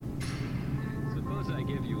Suppose I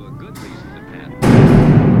give you a good reason to pat.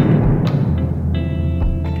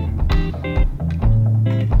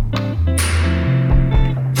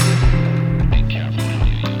 Be careful how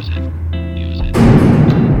you use it.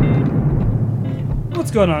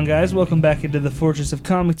 What's going on, guys? Welcome back into the Fortress of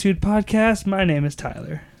Comictude podcast. My name is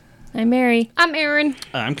Tyler. I'm Mary. I'm Aaron.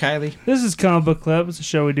 I'm Kylie. This is Comic Book Club. It's a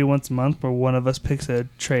show we do once a month where one of us picks a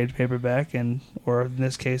trade paperback, or in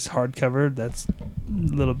this case, hardcover. That's a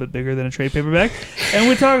little bit bigger than a trade paperback, and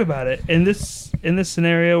we talk about it. In this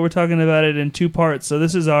scenario, we're talking about it in two parts. So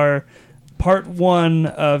this is our part one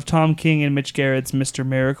of Tom King and Mitch Garrett's Mr.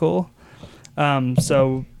 Miracle.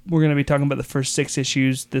 So we're going to be talking about the first 6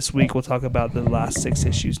 issues this week. We'll talk about the last 6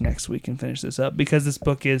 issues next week and finish this up because this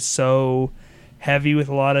book is so heavy with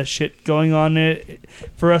a lot of shit going on in it.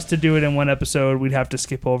 For us to do it in one episode, we'd have to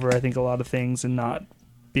skip over, I think, a lot of things and not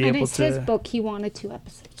be And able it's to. his book. He wanted 2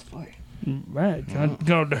 episodes for it. Right.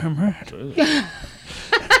 Goddamn right.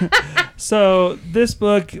 So this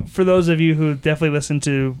book, for those of you who definitely listened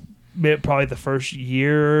to probably the first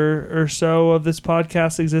year or so of this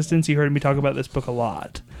podcast existence, you heard me talk about this book a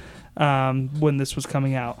lot when this was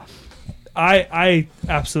coming out. I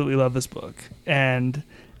absolutely love this book. And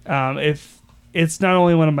if it's not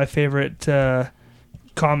only one of my favorite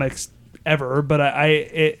comics ever, but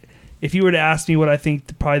if you were to ask me what I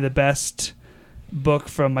think probably the best book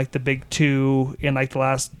from like the big two in like the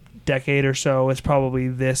last decade or so, it's probably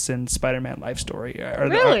this and Spider-Man Life Story are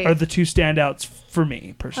the two standouts for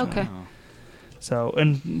me personally. Okay. So,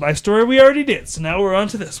 and Life Story we already did, so now we're on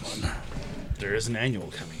to this one. There is an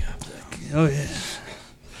annual coming up, though. Oh yeah.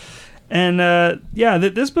 And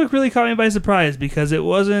this book really caught me by surprise because it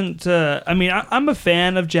wasn't. I'm a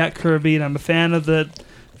fan of Jack Kirby and I'm a fan of the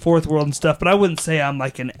Fourth World and stuff, but I wouldn't say I'm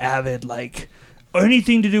like an avid or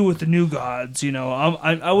anything to do with the New Gods. You know,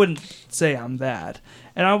 I wouldn't say I'm that,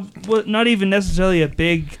 and I was not even necessarily a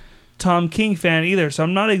big Tom King fan either. So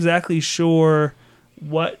I'm not exactly sure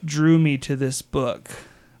what drew me to this book.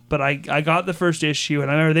 But I got the first issue,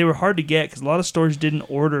 and I remember they were hard to get because a lot of stores didn't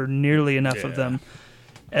order nearly enough of them.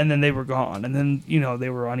 And then they were gone. And then, they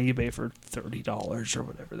were on eBay for $30 or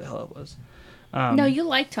whatever the hell it was. No, you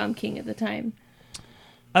liked Tom King at the time.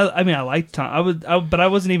 I liked Tom. But I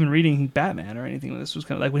wasn't even reading Batman or anything. This was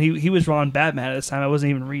kind of like when he was drawing Batman at this time, I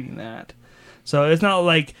wasn't even reading that. So it's not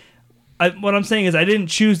like... what I'm saying is I didn't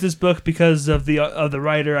choose this book because of the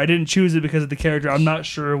writer. I didn't choose it because of the character. I'm not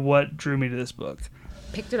sure what drew me to this book.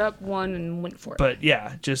 Picked it up, won, and went for it. But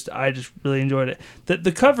yeah, I just really enjoyed it.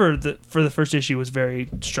 The cover for the first issue was very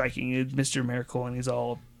striking. It's Mr. Miracle, and he's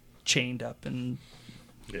all chained up, and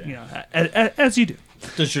as you do.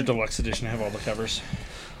 Does your deluxe edition have all the covers?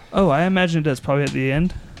 Oh, I imagine it does. Probably at the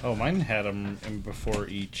end. Oh, mine had them before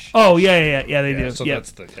each. Oh yeah, they do. So that's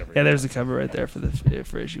the cover. Yeah, there's the cover right there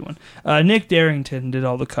for issue 1. Nick Darrington did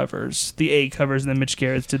all the covers, the A covers, and then Mitch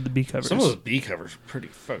Garrett did the B covers. Some of those B covers are pretty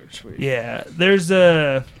fucking sweet. Yeah, there's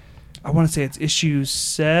I want to say it's issue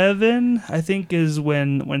 7. I think is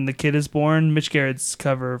when the kid is born. Mitch Garrett's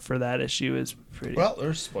cover for that issue is pretty. Well,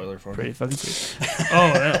 there's a spoiler for pretty me. fucking sweet.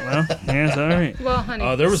 Yeah, it's all right. Well,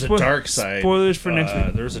 honey. There was a Dark Side. Spoilers for next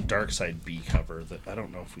week. There was a Dark Side B cover that I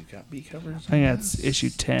don't know if we've got B covers. I think that's issue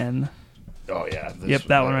 10. Oh yeah. Yep,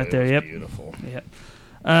 that one right there. Yep. Beautiful.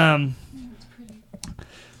 Yep.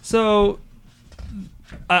 So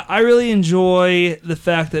I really enjoy the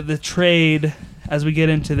fact that the trade, as we get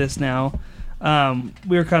into this now,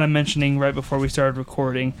 we were kind of mentioning right before we started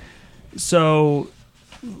recording. So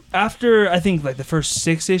after I think like the first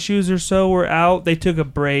 6 issues or so were out, they took a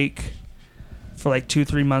break for like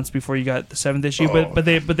 2-3 months before you got the 7th issue. But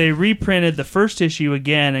they reprinted the first issue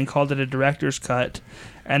again and called it a director's cut,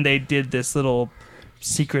 and they did this little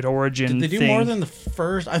secret origin. Did they do thing. more than the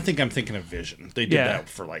first? I think I'm thinking of Vision. They did that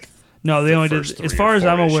for like. No, they only did. As far as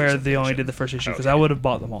I'm aware, they issues only did the first issue because I would have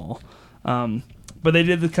bought them all. But they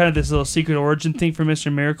did this little secret origin thing for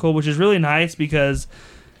Mr. Miracle, which is really nice because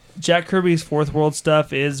Jack Kirby's Fourth World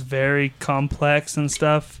stuff is very complex and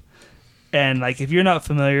stuff. And like, if you're not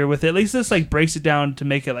familiar with it, at least this like breaks it down to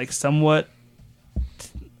make it like somewhat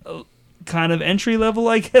kind of entry level,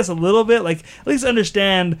 I guess, a little bit. Like, at least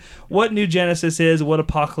understand what New Genesis is, what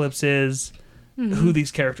Apocalypse is, who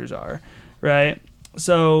these characters are, right?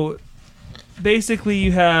 So basically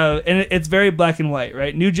you have, and it's very black and white,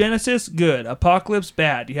 right? New Genesis, good. Apocalypse,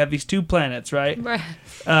 bad. You have these 2 planets, right? Right.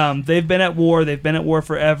 They've been at war. They've been at war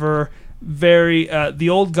forever. The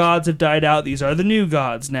old gods have died out. These are the new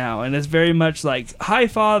gods now. And it's very much like High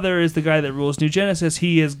Father is the guy that rules New Genesis.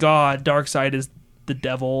 He is God. Darkseid is the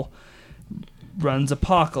devil, runs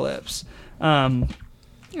Apocalypse.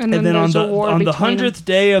 And then on the 100th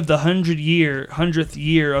day of the 100th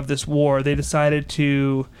year of this war, they decided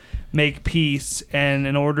to make peace, and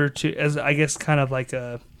in order to, as I guess, kind of like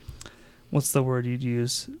a, what's the word you'd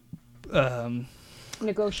use?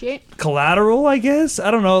 Negotiate. Collateral, I guess.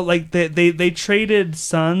 I don't know. Like they traded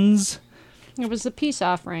sons. It was a peace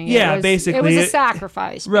offering. Yeah, basically, it was a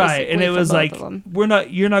sacrifice, right? And it was like,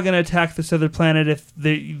 you're not going to attack this other planet if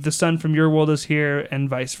the sun from your world is here, and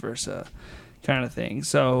vice versa, kind of thing.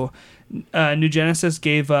 So, New Genesis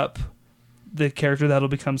gave up the character that'll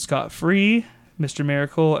become Scott Free, Mr.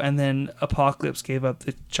 Miracle, and then Apocalypse gave up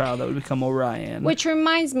the child that would become Orion. Which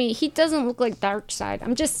reminds me, he doesn't look like Darkseid.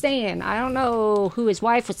 I'm just saying. I don't know who his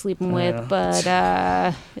wife was sleeping with, but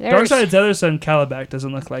Darkseid's other son, Calabac,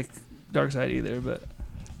 doesn't look like Darkseid either, but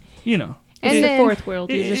you know. And it's the fourth world,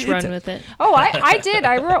 you just run with it. Oh, I did.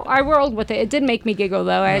 I rolled with it. It did make me giggle,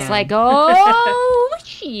 though. I was like, oh,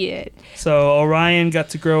 shit. So Orion got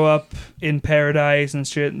to grow up in paradise and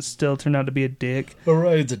shit and still turned out to be a dick.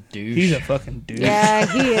 Orion's a douche. He's a fucking douche. Yeah,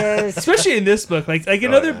 he is. Especially in this book. Like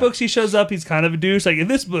in other books, he shows up, he's kind of a douche. Like in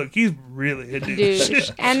this book, he's really a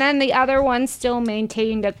douche. And then the other one still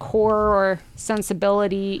maintained a core or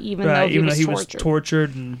sensibility, even though he was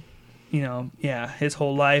tortured and... You know, yeah, his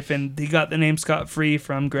whole life. And he got the name Scott Free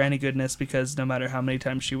from Granny Goodness because no matter how many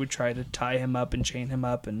times she would try to tie him up and chain him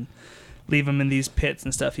up and leave him in these pits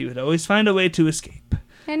and stuff, he would always find a way to escape.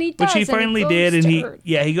 And he does. Which he finally did. And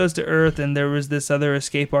he goes to Earth, and there was this other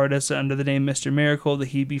escape artist under the name Mr. Miracle that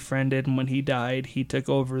he befriended. And when he died, he took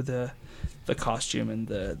over the costume and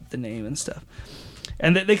the name and stuff.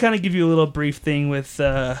 And they kind of give you a little brief thing with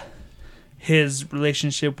his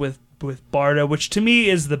relationship with Barda, which to me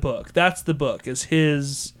is the book. That's the book, is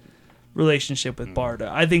his relationship with Barda.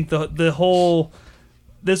 I think this whole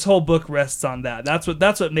book rests on that. That's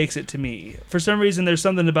what makes it to me. For some reason, there's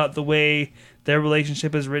something about the way their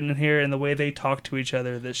relationship is written in here and the way they talk to each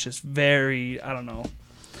other that's just very, I don't know.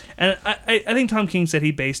 And I think Tom King said he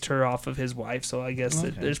based her off of his wife, so I guess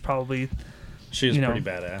that there's probably... She's pretty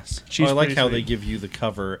badass. I like how they give you the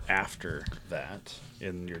cover after that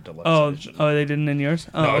in your deluxe edition. Oh, they didn't in yours?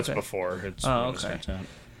 Oh, no, it's before. It's okay.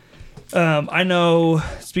 I know,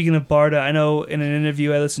 speaking of Barda, I know in an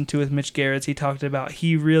interview I listened to with Mitch Gerrits, he talked about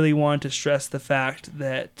he really wanted to stress the fact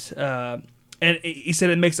that, and he said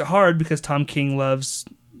it makes it hard because Tom King loves,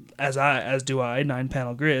 as do I,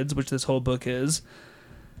 9-panel grids, which this whole book is.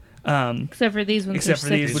 Except for these ones.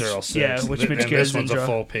 These are all 6. Yeah, which Mitch Gerrits this one's a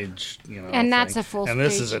full page, and that's a full. And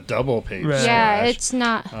this is a double page. Right. Yeah, it's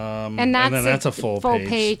not. And that's a full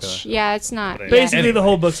page. Yeah, it's not. Basically, the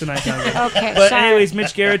whole book's a 9-panel grid. Okay, but sorry. anyways,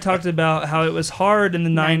 Mitch Garrett talked about how it was hard in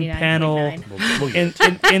the 9-panel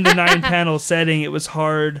in the 9-panel setting. It was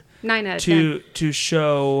hard 9 out of 10. to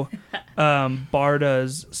show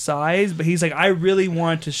Barda's size, but he's like, I really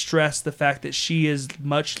want to stress the fact that she is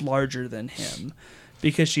much larger than him.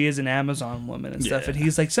 Because she is an Amazon woman and stuff. And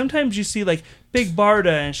he's like, sometimes you see like big Barda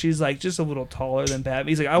and she's like just a little taller than Batman.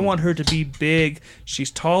 He's like, I want her to be big. She's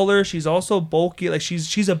taller. She's also bulky. Like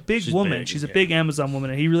she's a big woman. She's a big Amazon woman.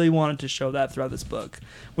 And he really wanted to show that throughout this book,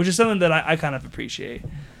 which is something that I kind of appreciate.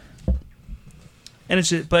 And it's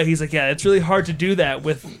just, but he's like, yeah, it's really hard to do that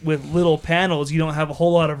with little panels. You don't have a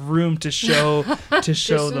whole lot of room to show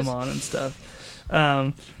them on and stuff.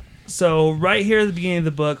 So right here at the beginning of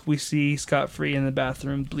the book, we see Scott Free in the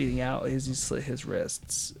bathroom bleeding out as he slit his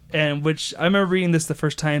wrists. And which I remember reading this the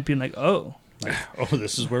first time being like, oh.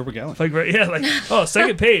 This is where we're going. Like, right, yeah, like, oh,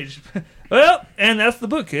 second page. Well, and that's the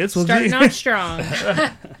book, kids. We'll starting off strong.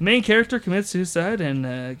 Main character commits suicide, and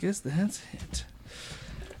I guess that's it.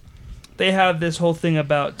 They have this whole thing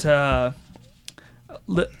about a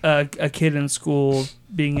kid in school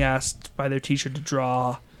being asked by their teacher to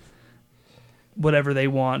draw whatever they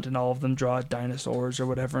want, and all of them draw dinosaurs or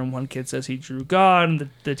whatever, and one kid says he drew God, and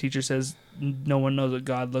the teacher says no one knows what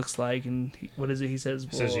God looks like, and what is it he says?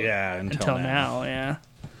 He says, yeah, until now, yeah.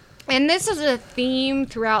 And this is a theme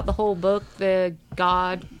throughout the whole book, the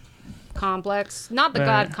God complex. Not the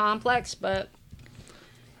God complex, but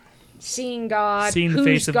seeing God, seeing the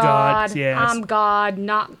face of God, yes. I'm God,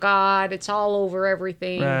 not God. It's all over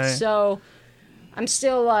everything. Right. So I'm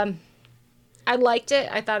still... I liked it.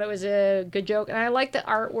 I thought it was a good joke, and I liked the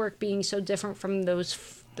artwork being so different from those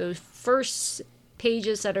first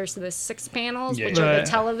pages that are the 6 panels, which are the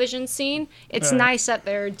television scene. It's nice that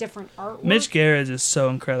they're different artwork. Mitch Gerrits is so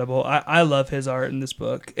incredible. I love his art in this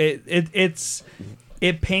book.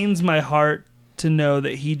 It pains my heart to know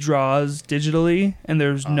that he draws digitally, and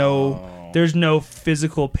there's no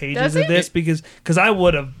physical pages of this because I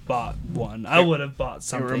would have bought one. I would have bought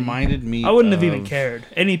something. It reminded me. I wouldn't have even cared.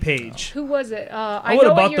 Any page. Who was it? I would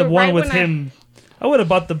have bought the one with him. I would have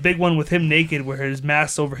bought the big one with him naked, where his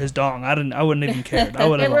mask's over his dong. I wouldn't even care. I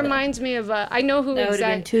would It have. reminds me of I know who That would've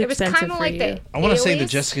been exactly. too It was expensive kind of for like you. the. I want to say the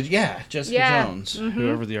Alias. Jessica Yeah. Jones,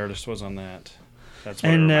 whoever the artist was on that. That's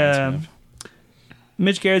what And it reminds me of.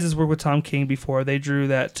 Mitch Gerads has worked with Tom King before. They drew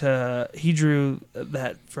that. He drew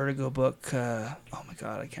that Vertigo book. Oh my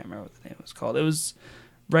god, I can't remember what the name was called. It was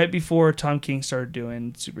right before Tom King started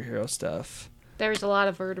doing superhero stuff. There was a lot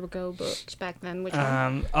of Vertigo books back then. Which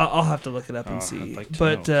one? I'll have to look it up and I'd see. like to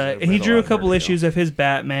But know, 'cause I he read a drew lot a of couple Vertigo. issues of his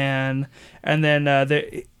Batman, and then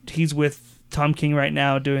he's with Tom King right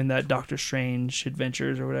now doing that Doctor Strange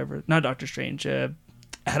Adventures or whatever. Not Doctor Strange,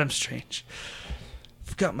 Adam Strange.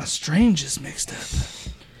 I've got my Stranges mixed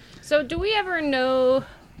up. So do we ever know?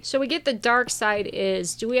 So we get the dark side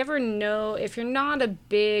is. Do we ever know if you're not a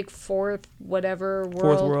big fourth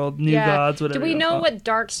world, New Gods, whatever. Do we you know call it. what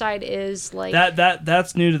dark side is like?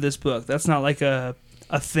 That's new to this book. That's not like a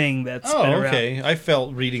thing that's been around. Okay. I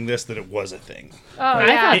felt reading this that it was a thing. Oh I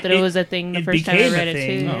yeah. thought that it was a thing the first time I became read a it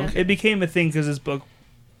thing. too. Oh, yeah. okay. It became a thing because this book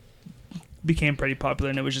became pretty popular,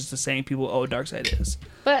 and it was just a saying people, Darkseid is.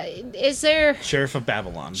 But is there? Sheriff of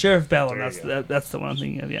Babylon. Sheriff Babylon, There you go. that's the one I'm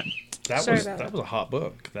thinking of, yeah. That Sorry was about that that. was a hot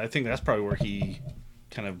book. I think that's probably where he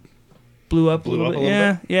kind of Blew up a Blew little up bit. a little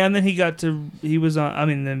Yeah, bit? yeah, and then he was on, I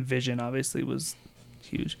mean, then Vision obviously was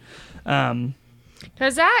huge. Because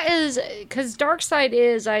dark side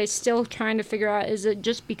is. I still trying to figure out. Is it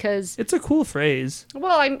just because? It's a cool phrase.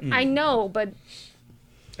 Well, I know, but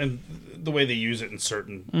and the way they use it in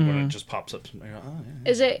certain when it just pops up. You're like, oh,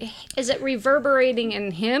 yeah. is it reverberating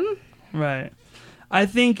in him? Right. I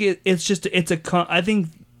think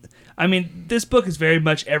I mean, this book is very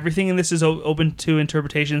much everything, and this is open to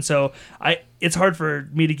interpretation. So it's hard for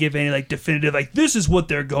me to give any like definitive like this is what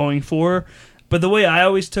they're going for. But the way I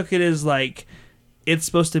always took it is like it's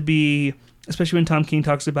supposed to be, especially when Tom King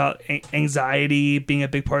talks about anxiety being a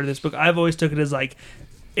big part of this book. I've always took it as like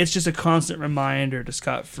it's just a constant reminder to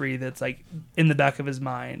Scott Free that's like in the back of his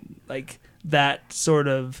mind, like that sort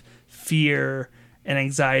of fear and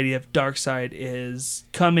anxiety of Darkseid is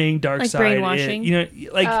coming. Darkseid, Like brainwashing?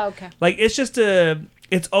 like Oh, okay. like it's just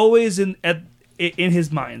it's always in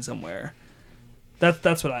his mind somewhere.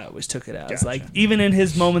 That's what I always took it as. Gotcha. Like even in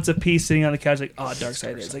his moments of peace, sitting on the couch, like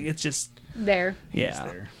Darkseid is like it's just There. yeah.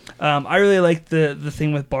 there. I really like the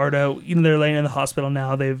thing with Bardo. They're laying in the hospital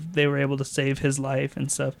now. They were able to save his life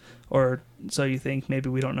and stuff, or so you think.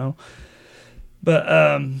 Maybe we don't know. But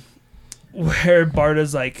where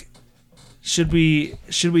Bardo's like, should we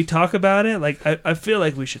talk about it? Like I feel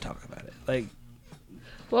like we should talk about it. Like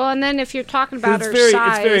Well, and then if you're talking about her it's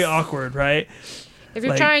size, very awkward, right? if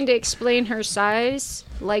you're like- trying to explain her size,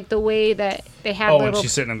 like the way that they have Oh, when little,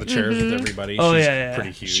 she's sitting in the chairs with everybody. Oh, she's yeah.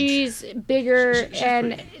 pretty huge. she's bigger, She's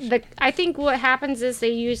and I think what happens is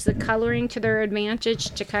they use the coloring to their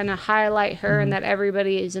advantage to kind of highlight her, and that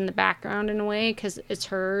everybody is in the background in a way because it's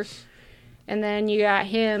her. And then you got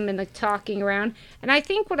him and the talking around. And I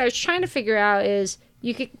think what I was trying to figure out is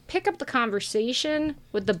you could pick up the conversation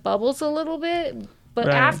with the bubbles a little bit, but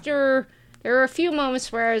Right. after there were a few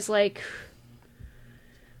moments where I was like,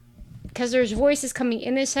 because there's voices coming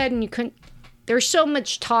in his head and you couldn't, there's so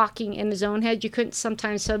much talking in his own head you couldn't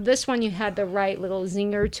sometimes. So this one you had the right little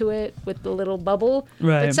zinger to it with the little bubble.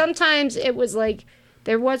 Right. But sometimes it was like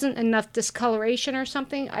there wasn't enough discoloration or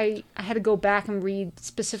something. I had to go back and read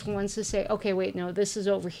specific ones to say, okay, wait, no, this is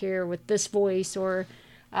over here with this voice, or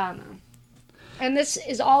I don't know. And this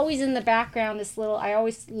is always in the background. This little, I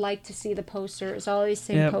always like to see the poster. It's always the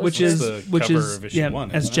same poster. which It's is the cover of issue yeah,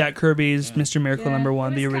 1, as isn't it? Jack Kirby's Mr. Miracle Yeah,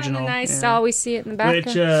 #1, the it was original. kinda nice to yeah. always see it in the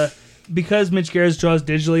background. Which, because Mitch Gerads draws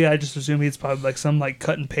digitally, I just assume it's probably like some like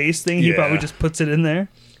cut and paste thing. He Yeah. probably just puts it in there.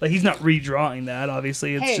 Like he's not redrawing that.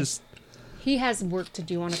 Obviously, it's Hey. just. He has work to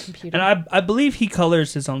do on a computer. And I believe he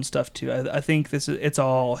colors his own stuff too. I think it's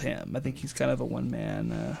all him. I think he's kind of a one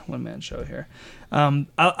man show here.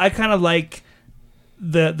 I kind of like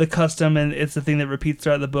the custom, and it's the thing that repeats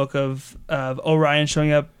throughout the book of Orion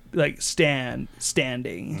showing up like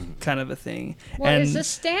standing kind of a thing. well, and is this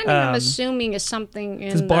standing? I'm assuming is something in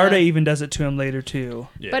because Barda even does it to him later too.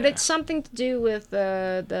 Yeah. But it's something to do with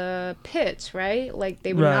the pits, right? Like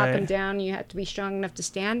they would knock Right. him down. You had to be strong enough to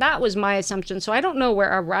stand. That was my assumption. So I don't know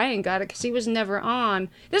where Orion got it because he was never on.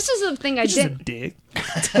 This is the thing I He's just a didn't. dick.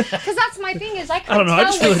 Because that's my thing is I I don't couldn't know. I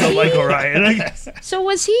tell, just really was don't he- like Orion. I guess. So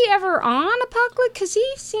was he ever on Apocalypse? Because he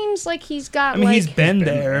seems like he's got I mean, like. he's been been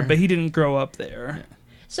there, there. but he didn't grow up there.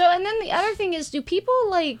 So and then the other thing is, do people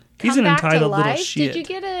like come He's an back to entitled little life? shit. Did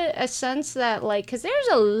you get a sense that like, because there's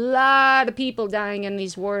a lot of people dying in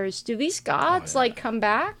these wars. Do these gods like come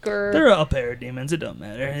back or? They're up air demons. It don't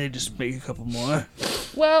matter. They just make a couple more.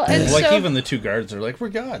 Well, and Like so even the two guards are like, we're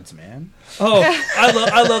gods, man. Oh,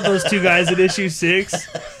 I love those two guys in issue 6.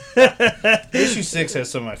 Issue 6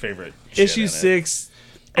 has some of my favorite. Shit Issue in it. 6.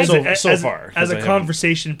 So far, as 'cause I a haven't-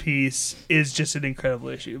 conversation piece, is just an incredible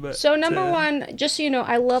issue. But So number one, just so you know,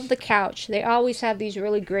 I love the couch. They always have these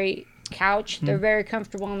really great couch. They're very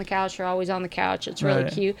comfortable on the couch. They're always on the couch. It's really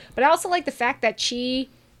Right. cute. But I also like the fact that she,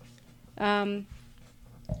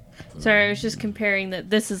 Sorry, I was just comparing that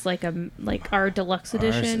this is like our deluxe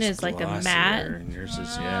edition Ours is like a glossier, matte. And yours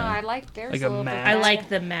is, I like theirs Like a a little bit. matte. I better. like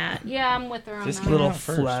the matte. Yeah, I'm with her on This that. came Little out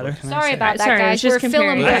first, flatter. what can I Sorry say? about that, Sorry, I guys. was just We're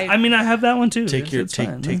filling comparing. my I mean, I have that one too. Take It's take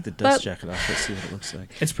fine. the dust But- jacket off. Let's see what it looks like.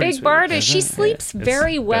 It's pretty Big sweet. Barda. She Is it? sleeps It's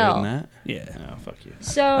very better well. than that? Yeah. Oh, fuck you.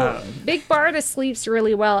 So Big Barda sleeps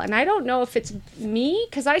really well, and I don't know if it's me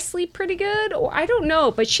because I sleep pretty good, or I don't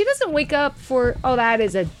know, but she doesn't wake up for. Oh, that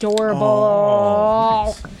is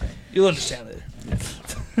adorable. You'll understand it.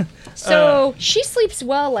 So she sleeps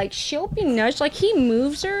well. Like she'll be nudged. Like he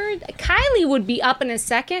moves her. Kylie would be up in a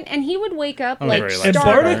second, and he would wake up like very And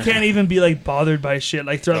startled. Barda can't even be like bothered by shit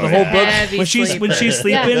like throughout the yeah. whole book. Heavy When she's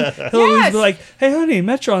sleeping, Yeah. he'll always Yes. be like, "Hey, honey,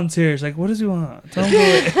 Metron's here." She's like, "What does he want?" Tell him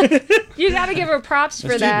to wait." You got to give her props for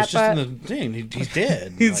Dude, that. it's just But, in the thing. He's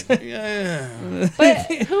dead. He's- Like, yeah. but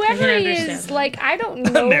whoever I he can is, understand. like I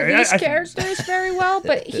don't know Mary, these I- characters very well,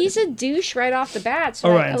 but he's a douche right off the bat. So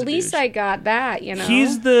Oh, like, Ryan's at a least douche. I got that. You know.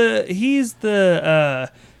 He's the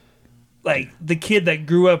like the kid that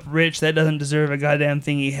grew up rich that doesn't deserve a goddamn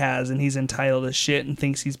thing he has, and he's entitled to shit and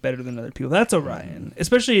thinks he's better than other people. That's Orion,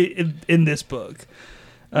 especially in this book.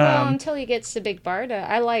 Well, until he gets to Big Barda.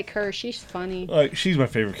 I like her. She's funny. Like, she's my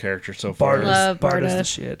favorite character so far. Love Barda's Barda. the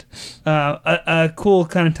shit. A cool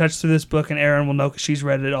kind of touch through this book, and Erin will know because she's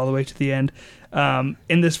read it all the way to the end.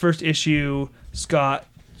 In this first issue, Scott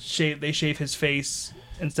they shave his face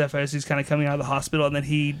and stuff as he's kind of coming out of the hospital, and then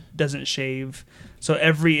he doesn't shave. So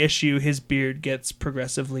every issue, his beard gets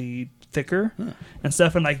progressively thicker and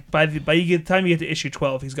stuff. And like by the time you get to issue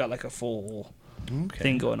 12, he's got like a full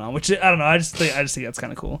thing going on, which I don't know. I just think that's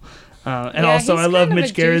kind of cool. And Yeah, also, he's I love kind of a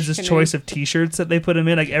Mitch Garrett's douche choice of T-shirts that they put him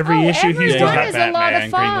in. Like every issue, every he's one got is a lot of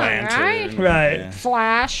Green fun, Lantern. Right. Yeah.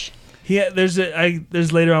 Flash. There's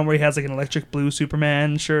later on where he has like an electric blue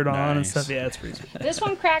Superman shirt on and Nice. stuff. Yeah, it's pretty sweet. This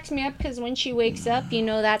one cracks me up because when she wakes up, you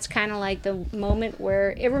know that's kind of like the moment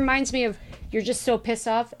where it reminds me of you're just so pissed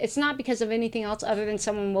off. It's not because of anything else other than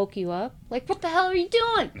someone woke you up. Like, what the hell are you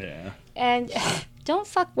doing? Yeah. And don't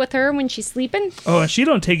fuck with her when she's sleeping. Oh, and she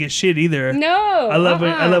don't take his shit either. No. I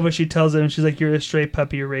love what she tells him. She's like, "You're a stray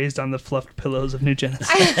puppy raised on the fluffed pillows of New Genesis."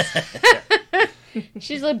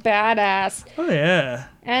 She's a badass. Oh yeah.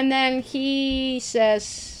 And then he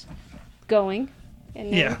says, going. And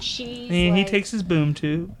then Yeah. she's And he like, takes his boom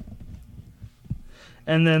tube.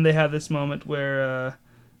 And then they have this moment where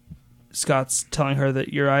Scott's telling her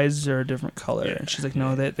that your eyes are a different color, and she's like,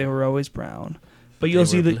 "No, they were always brown." But you'll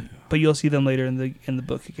see were blue. but you'll see them later in the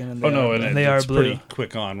book again. And they Oh no, are, and they are it's blue. pretty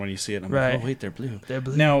quick on when you see it. I'm Right. like, oh wait, they're blue. They're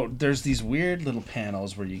blue. Now there's these weird little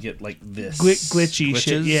panels where you get like this Glitchy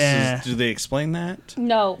shit, glitches. yeah. Do they explain that?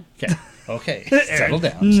 No. Okay. Okay. Settle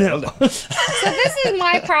down. No. Settle down. So this is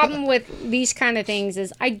my problem with these kind of things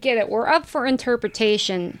is I get it. We're up for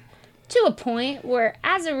interpretation to a point where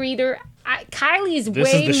as a reader, Kylie's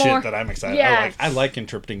This way is the more. shit that I'm excited. Yeah. I like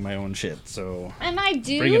interpreting my own shit. So And I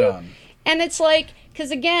do. bring it on. And it's like,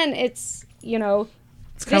 because again, it's, you know.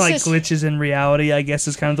 It's kind of like this is- glitches in reality, I guess,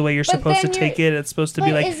 is kind of the way you're But supposed to then take you're- it. It's supposed to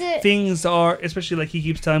be but like is it- things are, especially like he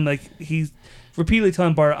keeps telling, like he's repeatedly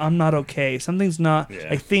telling Bart, "I'm not okay. Something's not Yeah.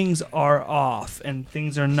 like things are off, and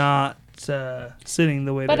things are not sitting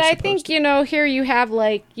the way." But they're I supposed think, to. you know, here you have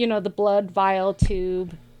like, you know, the blood vial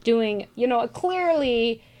tube doing, you know,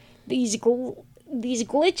 clearly these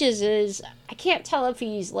glitches is, I can't tell if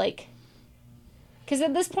he's like, because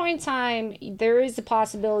at this point in time, there is the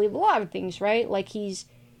possibility of a lot of things, right? Like he's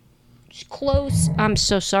close, I'm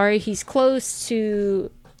so sorry, he's close to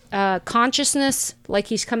consciousness, like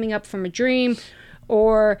he's coming up from a dream,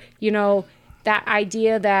 or, you know, that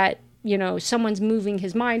idea that, you know, someone's moving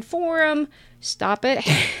his mind for him. Stop it.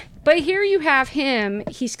 But here you have him.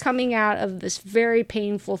 He's coming out of this very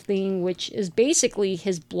painful thing, which is basically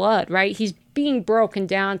his blood, right? He's being broken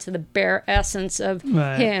down to the bare essence of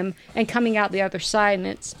Right. him and coming out the other side, and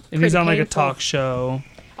it's And he's pretty on like a painful. talk show.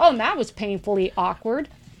 Oh, and that was painfully awkward.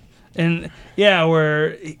 And yeah,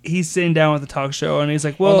 where he's sitting down with the talk show, and he's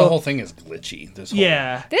like, Well, "Well, the whole thing is glitchy. This whole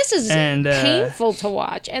yeah." This is And, painful to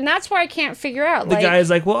watch, and that's why I can't figure out. The like,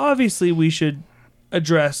 guy's like, "Well, obviously we should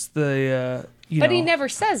address the, you but know." he never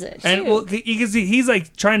says it. And too. well, you can see he's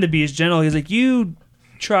like trying to be as gentle. He's like, "You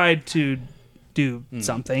tried to do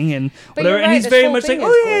something and But whatever. you're And right, he's this very whole much like, thing oh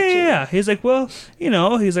is yeah, glitchy. yeah. He's like, well,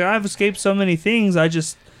 he's like, I've escaped so many things. I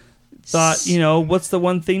just thought, what's the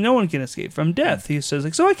one thing no one can escape from? Death. He says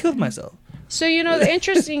like, so I killed myself. So the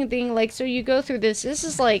interesting thing, like, so you go through this. This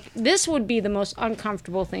is like, this would be the most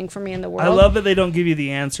uncomfortable thing for me in the world. I love that they don't give you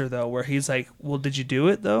the answer though, where he's like, well, did you do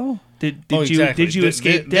it though? Did exactly. you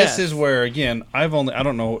escape death? This is where, again, I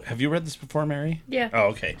don't know. Have you read this before, Mary? Yeah. Oh,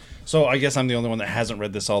 okay. So I guess I'm the only one that hasn't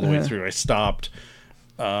read this all the way through. I stopped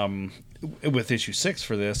with issue 6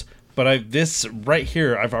 for this, but this right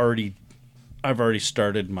here, I've already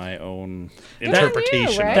started my own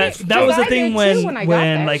interpretation. right? That was the I thing did too when I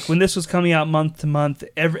got that. when this was coming out month to month,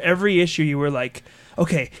 every issue you were like,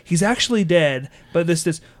 okay, he's actually dead, but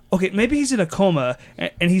this okay, maybe he's in a coma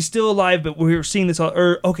and he's still alive, but we're seeing this all,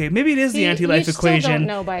 or okay, maybe it is the anti-life equation. You still don't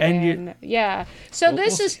know by and then. Yeah. So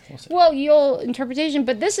you'll interpretation,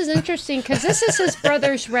 but this is interesting because this is his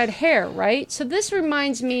brother's red hair, right? So this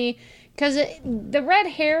reminds me, because the red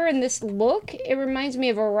hair and this look, it reminds me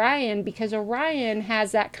of Orion, because Orion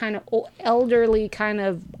has that kind of elderly, kind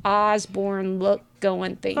of Osborne look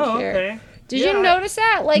going thing here. okay. Did you notice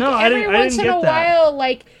that? Like, No, every I once didn't in a get that. while,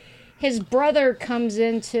 like, his brother comes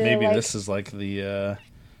into, Maybe like, this is like the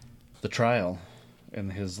trial in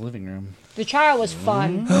his living room. the trial was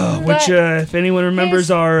fun. Which, But if anyone remembers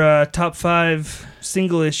our top 5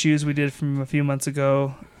 single issues we did from a few months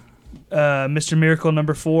ago, Mr. Miracle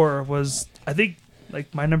number 4 was, I think,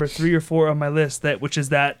 like my number 3 or 4 on my list. Which is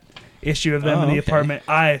that issue of them in the apartment.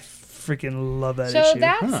 I freaking love that issue. So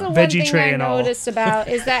that's the one Veggie thing tray I and all. noticed about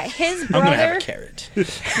is that his I'm gonna have brother, a carrot.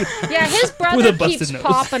 yeah, his With brother a busted keeps nose.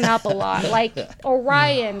 popping up a lot, like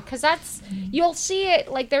Orion, because you'll see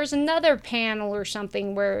it. Like there's another panel or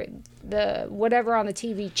something where the whatever on the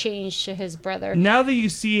TV changed to his brother. Now that you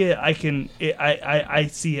see it, I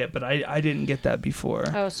see it, but I didn't get that before.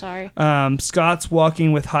 Oh, sorry. Scott's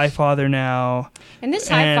walking with Highfather now. And this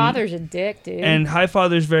and- Highfather's a dick, dude. And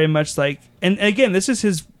Highfather's very much like, and again, this is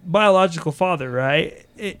his biological father, right?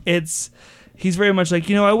 He's very much like,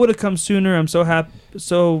 I would have come sooner. I'm so happy,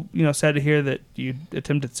 sad to hear that you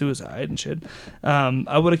attempted suicide and shit.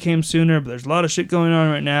 I would have came sooner, but there's a lot of shit going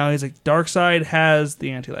on right now. He's like, Darkseid has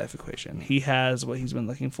the anti-life equation. He has what he's been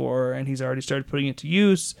looking for, and he's already started putting it to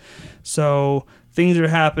use. So things are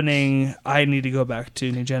happening. I need to go back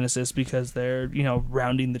to New Genesis because they're,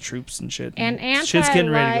 rounding the troops and shit. And shit's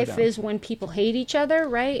getting ready to anti-life go down. is when people hate each other,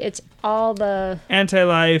 right? It's all the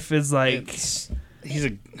Anti-life is like He's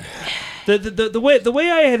a the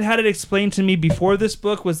way I had it explained to me before this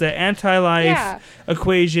book was that anti-life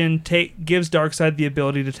equation gives Darkseid the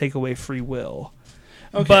ability to take away free will.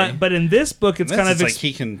 okay. But in this book it's kind of like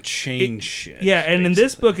he can change shit. yeah, and in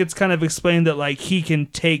this basically. book it's kind of explained that like he can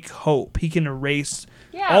take hope, he can erase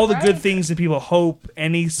Yeah, all the good right. things that people hope,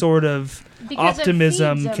 any sort of Because it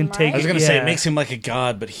optimism feeds 'em, can right? take. I was gonna say yeah. it makes him like a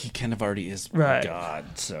god, but he kind of already is Right. a god.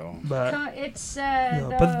 So But it's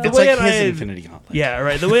but the it's way like that his I- Infinity Gauntlet. yeah,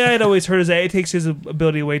 right. The way I had always heard is that it takes his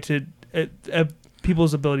ability away to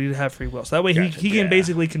people's ability to have free will. So that way Gotcha, he can yeah.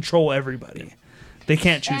 basically control everybody. They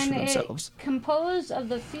can't choose for and themselves. Composed of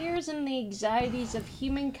the fears and the anxieties of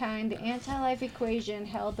humankind, the anti-life equation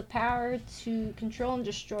held the power to control and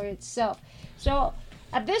destroy itself. So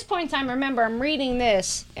at this point in time, remember, I'm reading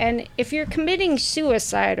this, and if you're committing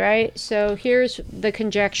suicide, right? So here's the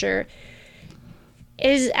conjecture.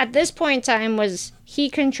 Is at this point in time, was he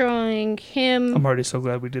controlling him? I'm already so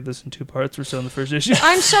glad we did this in 2 parts. We're still in the first issue.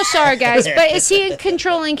 I'm so sorry, guys, but is he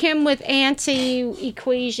controlling him with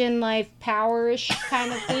anti-equation life powerish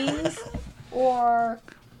kind of things, or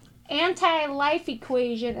anti-life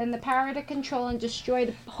equation and the power to control and destroy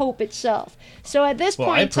the hope itself? So at this Well,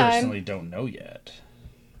 point I in time, personally don't know yet.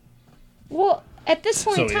 well, at this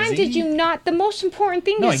point So in is time, he? did you not? The most important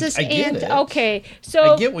thing No, is this. I get it. Okay,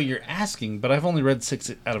 so I get what you're asking, but I've only read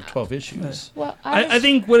 6 out of 12 issues. well, I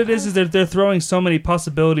think what it is they're throwing so many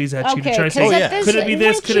possibilities at you to try to say, Oh, yeah. could it be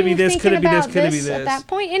this? Could it be this? Could it be this? Could it be At this? that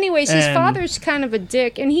point, anyways, his And- father's kind of a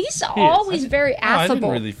dick, and he's always very No, I affable.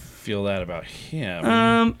 didn't really feel that about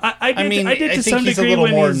him. I did I to think some he's a degree little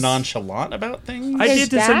when more he's- nonchalant about things. I His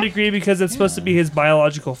did to some dad? degree because it's supposed to be his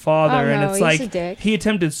biological father, Oh, and no, it's he's like a dick. he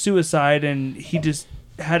attempted suicide and he just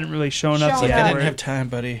hadn't really shown up. Shown yet up. I where- didn't have time,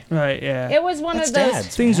 buddy. Right? Yeah. It was one That's of those.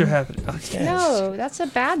 Dad's. Things are happening. Oh, No, that's a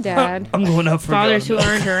bad dad. I'm going up for Fathers who God.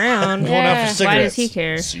 aren't around. Going out Yeah. for Why does cigarettes. he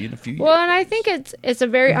care? See you in a few years. Well, and I think it's a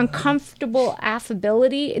very uncomfortable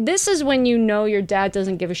affability. This is when you know your dad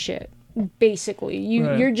doesn't give a shit. basically.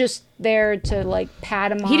 You're just there to like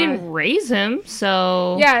pat him on. He didn't raise him,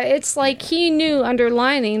 so Yeah, it's like he knew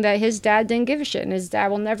underlining that his dad didn't give a shit, and his dad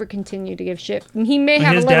will never continue to give a shit. And he may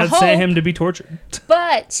have His a little dad hope, sent him to be tortured.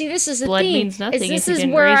 but see, this is the Blood thing. means nothing if This you is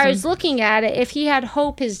didn't where raise I him. was looking at it. If he had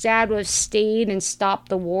hope, his dad would have stayed and stopped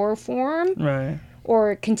the war for him, Right.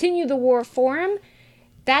 or continue the war for him.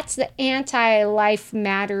 That's the anti-life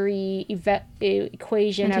mattery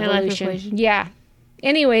equation, Anti-life evolution. equation. Yeah.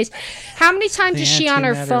 Anyways, how many times The is she on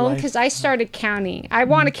her antimatter phone? life. Because I started counting. I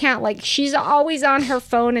want to count. Like, she's always on her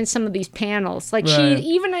phone in some of these panels. Like, Right.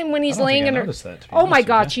 even when he's I don't laying think I in her. noticed that, to be Oh my honest with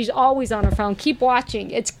God, you. she's always on her phone. Keep watching.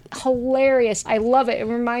 It's hilarious. I love it. It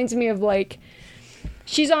reminds me of, like,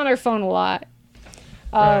 she's on her phone a lot.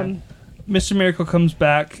 Mr. Miracle comes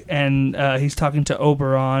back and he's talking to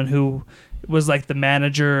Oberon, who was like the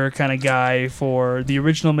manager kind of guy for the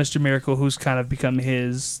original Mr. Miracle, who's kind of become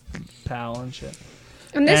his pal and shit.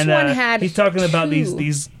 And this And one had. he's talking about two.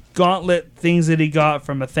 these gauntlet things that he got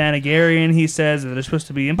from a Thanagarian. He says that they're supposed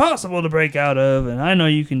to be impossible to break out of, and I know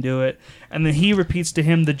you can do it. And then he repeats to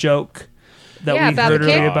him the joke that Yeah, we about heard the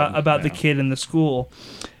kid. earlier about the Yeah. kid in the school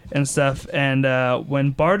and stuff. And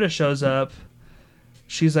when Barda shows up,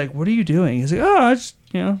 she's like, "What are you doing?" He's like, "Oh, I just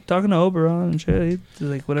talking to Oberon and shit." He's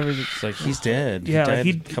like, "Whatever." It's like he's dead. Yeah, he like died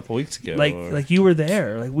he- a couple weeks ago. Like you were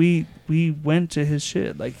there. Like we went to his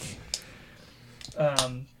shit. Like,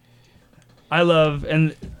 I love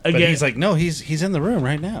and but again he's like, no, he's in the room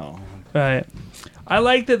right now. right. I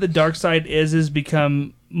like that the dark side is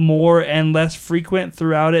become more and less frequent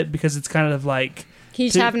throughout it because it's kind of like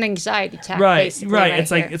He's to- having an anxiety attack. right. Basically,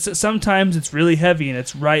 It's like here. it's sometimes it's really heavy and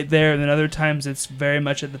it's right there, and then other times it's very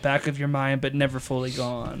much at the back of your mind but never fully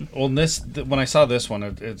gone. Well, when I saw this one,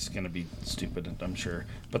 it's going to be stupid, I'm sure.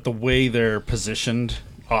 But the way they're positioned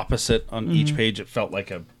opposite on Mm-hmm. each page, it felt like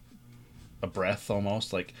a breath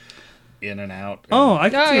almost, like in and out. Oh,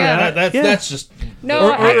 I can Oh, see yeah. that. That's just No,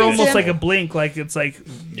 or I can almost see like that. a blink, like it's like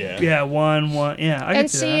yeah. one. Yeah, I can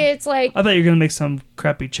And see see, that. it's like. I thought you were gonna make some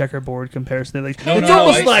crappy checkerboard comparison. Like No, it's no,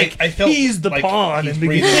 almost I- like I felt he's the like pawn he's in the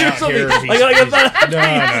breathing game or out something. here, Like, he's- I thought, No,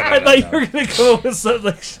 I thought you were gonna go with something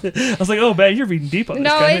like shit. I was like, oh man, you're reading deep on this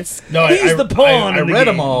No, guy. it's. No, He's the pawn I in the read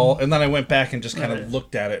game. them all, and then I went back and just kind Right. of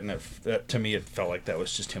looked at it, and that, to me, it felt like that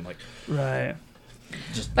was just him. Like, right.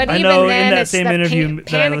 But I even know then, in that it's same the interview that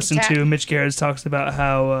I panic listened attack. to, Mitch Gerrits talks about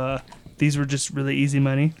how these were just really easy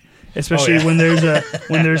money. Especially yeah.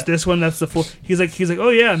 when there's this one that's the full. He's like, oh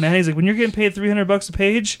yeah, man. He's like, when you're getting paid $300 a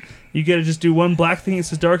page, you get to just do one black thing that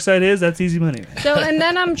says Dark Side is. That's easy money. So, and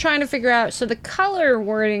then I'm trying to figure out. So the color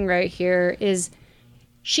wording right here is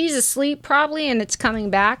she's asleep probably, and it's coming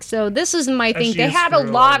back. So this is my thing. she They is had a for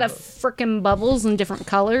a lot lot of frickin' bubbles in different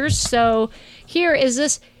colors. So here is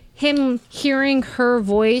this him hearing her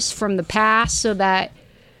voice from the past, so that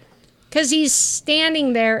because he's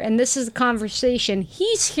standing there, and this is the conversation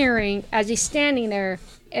he's hearing as he's standing there.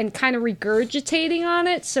 And kind of regurgitating on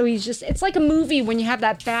it, so he's just—it's like a movie when you have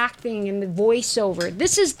that back thing and the voiceover.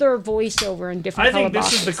 This is their voiceover in different. I think color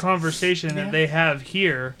this is the boxes. conversation that they have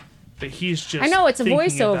here, but he's just. I know it's a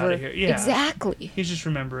thinking about voiceover. it here. Yeah, Exactly. He's just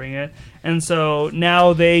remembering it, and so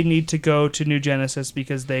now they need to go to New Genesis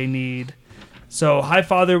because they need. So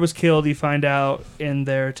Highfather was killed. You find out in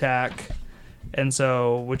their attack, and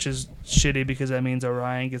so which is shitty because that means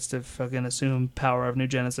Orion gets to fucking assume power of New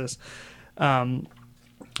Genesis.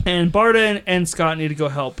 And Barda and Scott need to go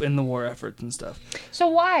help in the war efforts and stuff. So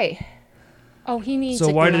why? Oh, he needs. So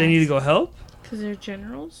a why do they glass. need to go help? because they're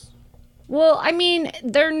generals. Well, I mean,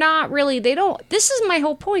 they're not really. They don't. This is my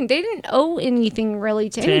whole point. They didn't owe anything really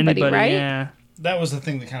to anybody, right? Yeah. that was the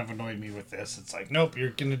thing that kind of annoyed me with this. It's like, nope, you're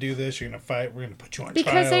gonna do this. You're gonna fight. We're gonna put you on trial.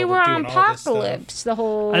 Because they were we're on doing all this stuff. Apocalypse. The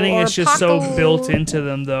whole. I think or it's just so Apocal- built into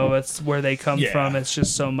them, though. It's where they come Yeah. from. It's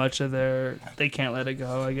just so much of their. They can't let it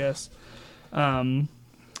go, I guess.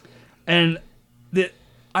 And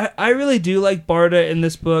I really do like Barda in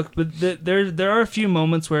this book, but there are a few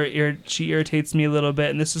moments where she irritates me a little bit,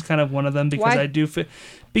 and this is kind of one of them because Why? I do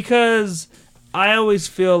because I always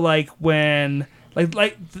feel like when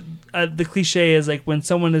the cliche is like when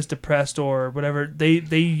someone is depressed or whatever, they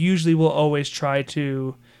usually will always try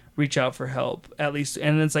to reach out for help, at least.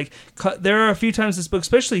 And it's like there are a few times in this book,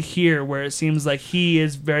 especially here, where it seems like he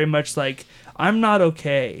is very much like, I'm not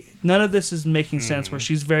okay. None of this is making sense. Where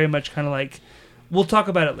she's very much kind of like, we'll talk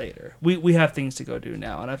about it later. We have things to go do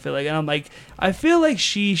now. And I feel like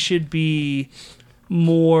she should be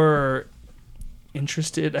more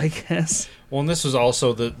interested, I guess. Well, and this was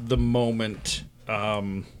also the moment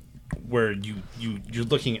where you're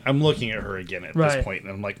looking. I'm looking at her again at Right. this point,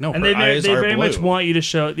 and I'm like, no, And her they eyes they are very blue. much want you to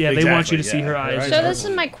show. Yeah, they want you to Exactly, see her yeah. Her eyes. eyes So are this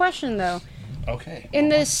is my question though. Okay. in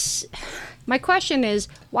this, my question is,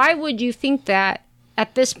 why would you think that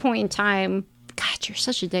at this point in time? God, you're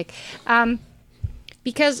such a dick.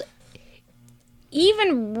 Because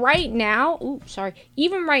even right now,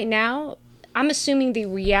 I'm assuming the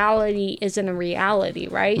reality isn't a reality,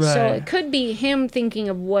 right? So Right. it could be him thinking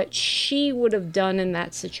of what she would have done in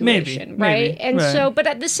that situation, right? maybe, And right. so, but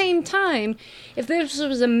at the same time, if this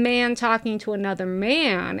was a man talking to another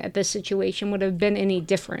man at this situation, would have been any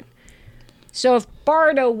different? So if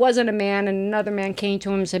Bardo wasn't a man and another man came to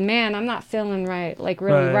him and said, "Man, I'm not feeling right, like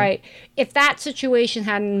really Right. right," if that situation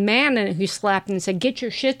had a man in it who slapped him and said, "Get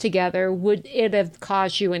your shit together," would it have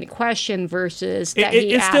caused you any question versus that he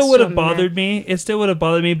It asked still would have him bothered me. It still would have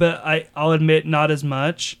bothered me, but I'll admit not as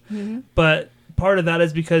much. But part of that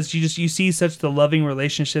is because you see such the loving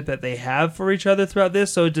relationship that they have for each other throughout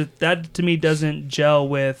this. So that to me doesn't gel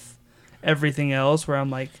with everything else. Where I'm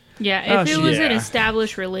like, Yeah, if Oh, it was an yeah.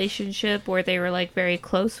 established relationship where they were like very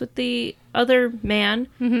close with the other man,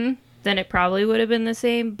 then it probably would have been the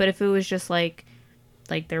same. But if it was just like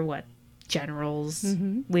they're what generals,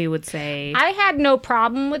 we would say. I had no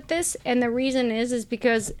problem with this, and the reason is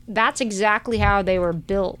because that's exactly how they were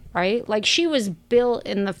built, right? Like she was built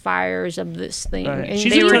in the fires of this thing, Right. and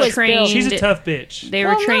She's they a were tough- trained. she's a tough bitch. They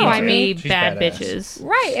were Well, no, trained I to mean- be She's bad badass. bitches.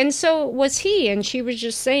 right? And so was he, and she was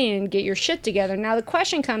just saying, "Get your shit together." Now the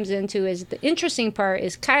question comes into is the interesting part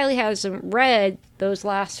is Kylie hasn't read those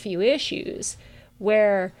last few issues,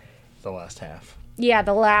 where The last half. yeah,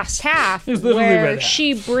 the last half It's literally where read half.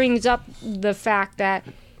 she brings up the fact that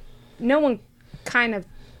no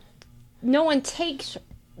one takes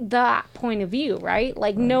that point of view, right?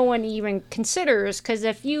 Like no one even considers, because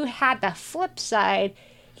if you had the flip side,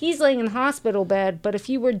 he's laying in the hospital bed, but if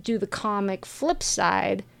you were to do the comic flip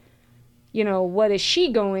side, you know, what is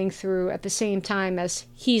she going through at the same time as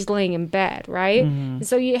he's laying in bed, right? And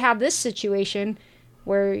so you have this situation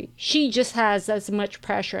where she just has as much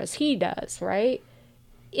pressure as he does, right?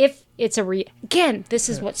 If it's again, this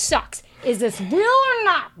is what sucks. Is this real or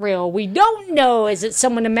not real? We don't know. Is it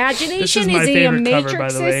someone imagination? This is my he a favorite cover, Matrix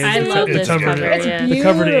by the way. I love The this cover- cover. It's Yeah. The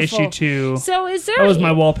cover to beautiful. issue 2. So is there? That was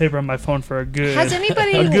my wallpaper on my phone for a good Has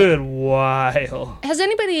good while. Has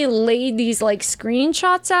anybody laid these like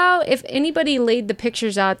screenshots out? If anybody laid the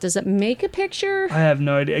pictures out, does it make a picture? I have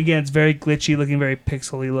no idea. Again, it's very glitchy looking, very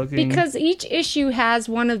pixely looking. Because each issue has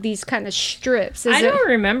one of these kind of strips. I don't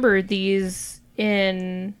remember these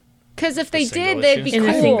in Because if they single did, they'd be issues? in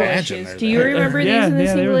the cool. single Imagine issues. they're Do you there. remember Yeah, these in the yeah,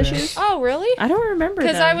 they single were there. issues? Oh, really? I don't remember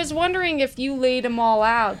Because them. I was wondering if you laid them all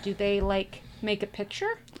out, do they like make a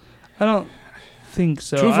picture? I don't think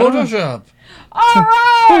so. To I don't know. Photoshop. All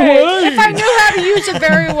right. Hey. If I knew how to use it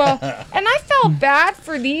very well, and I felt bad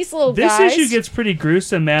for these little This guys. issue gets pretty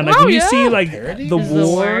gruesome, man. Like Oh, when you see yeah. like Parody? the Is the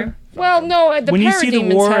war, well, no, the when you see the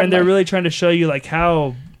parademons war, have, and they're like, really trying to show you like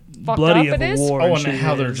how fucked bloody up of it a is? war. Oh, shit and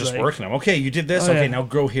how they're is, just like- working them. Okay, you did this. Oh, okay, yeah. now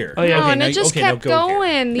go here. Oh, yeah. No, Okay, and now, it just okay, now kept go here.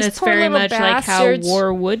 going. These That's poor very little much bastards. like how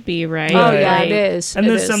war would be, right? Oh yeah, Like, it is. And It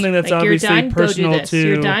this is is. something that's Like, you're obviously done, go do personal this. to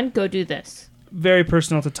You're done, go do this. very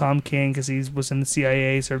personal to Tom King because he was in the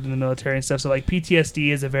CIA, served in the military and stuff. So like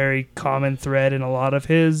PTSD is a very common thread in a lot of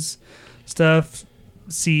his stuff.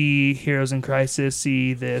 See Heroes in Crisis,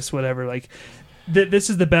 see this, whatever. Like this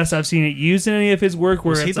is the best I've seen it used in any of his work.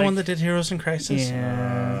 Where Was he it's the like, one that did Heroes in Crisis?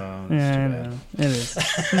 Yeah, Oh, that's yeah, I too bad. know it is.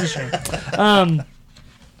 It's a shame.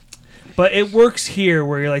 But it works here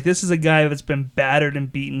where you're like, this is a guy that's been battered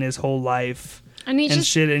and beaten his whole life. And he And just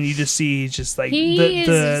shit, and you just see he's just like He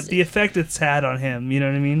the is- the effect it's had on him. You know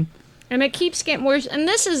what I mean? and it keeps getting worse. And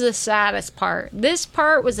this is the saddest part. This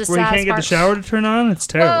part was the Where he saddest can't get part. the shower to turn on. It's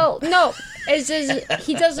terrible. Well, no, is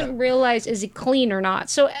he doesn't realize is he clean or not.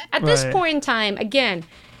 So at this Right. point in time, again,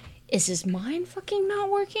 is his mind fucking not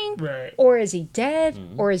working? Right. Or is he dead?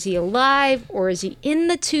 Or is he alive? Or is he in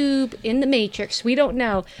the tube, in the Matrix? We don't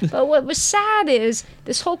know. But what was sad is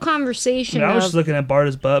this whole conversation I was of just looking at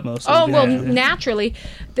Barda's butt most of oh the well, time. naturally,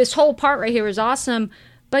 this whole part right here is awesome.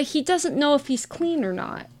 But he doesn't know if he's clean or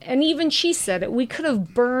not. And even she said it. We could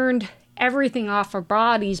have burned everything off our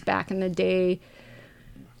bodies back in the day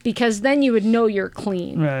because then you would know you're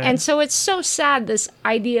clean. Right. And so it's so sad, this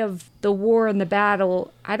idea of the war and the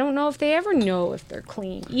battle. I don't know if they ever know if they're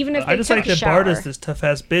clean, even if they I just took like a that shower. Barda's this tough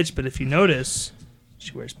ass bitch, but if you notice,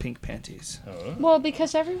 she wears pink panties. Well,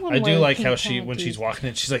 because everyone I do wears like pink how when panties. she's walking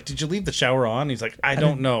in, she's like, "Did you leave the shower on?" He's like, "I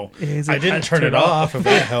don't know. He's I like, didn't turn it off. If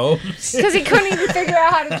that helps." Because he couldn't even figure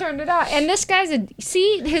out how to turn it on. And this guy's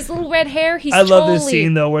see his little red hair. He's I love this totally-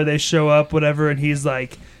 scene though, where they show up, whatever, and he's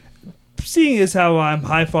like, "Seeing as how I'm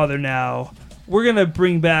High Father now, we're gonna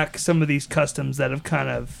bring back some of these customs that have kind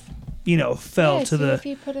of fell Yeah, to see if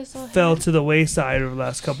he put his little fell hand. to the wayside over the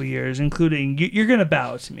last couple of years, including you're gonna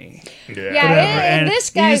bow to me. Yeah, whatever, and and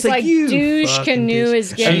this you're guy's just like, like, "You douche fucking canoe douche."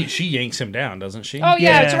 is getting. She yanks him down, doesn't she? Oh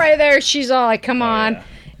yeah, it's Yeah. right there. She's all like, "Come on." yeah.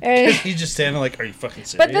 And He's just standing like, are you fucking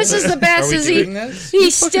serious? But this is the best, Are we is doing this? he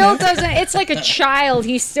still doesn't. It's like a child.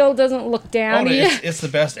 He still doesn't look Oh, down. no, He- it's the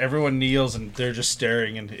best. Everyone kneels and they're just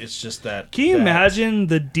staring, and it's just that. Can you that- imagine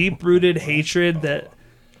the deep-rooted hatred that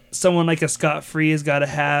someone like a Scott Free has got to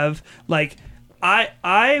have? Like,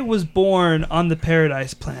 I was born on the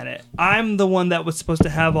Paradise Planet. I'm the one that was supposed to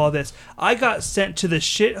have all this. I got sent to the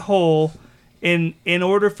shithole in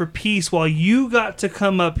order for peace, while you got to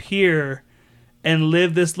come up here and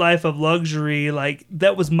live this life of luxury. Like,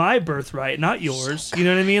 that was my birthright, not yours. You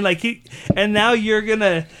know what I mean? Like, and now you're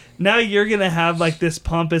gonna have like this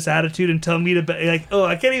pompous attitude and tell me to be like, oh,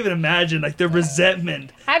 I can't even imagine like the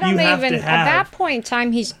resentment I don't you have even. to At have. that point in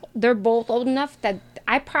time, they're both old enough that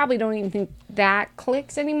I probably don't even think that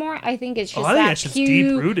clicks anymore. I think it's just I think that it's just cute.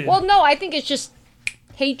 deep-rooted. Well, no, I think it's just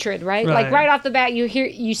hatred, right? Like Right. right off the bat,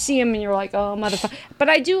 you see him and you're like, oh motherfucker. But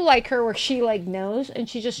I do like her where she like knows and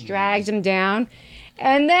she just drags him down,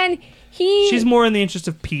 and then She's more in the interest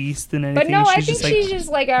of peace than anything. But no, I she's think just like, she's just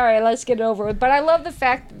like, all right, let's get it over with. But I love the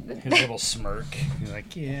fact that His little smirk. He's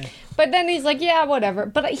like, yeah. But then he's like, yeah, whatever.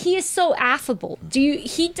 But he is so affable.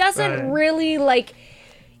 He doesn't Right. really like.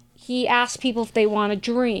 He asks people if they want a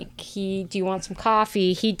drink. Do you want some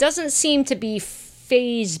coffee? He doesn't seem to be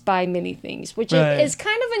phased by many things, which Right. is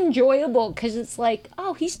kind of enjoyable because it's like,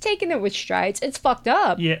 oh, he's taking it with strides. It's fucked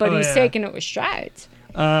up, Yeah, but oh, he's yeah. taking it with strides.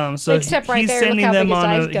 so Except right he's there, look sending how them big his on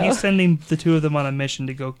eyes a go. he's sending the two of them on a mission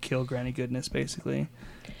to go kill Granny Goodness, basically.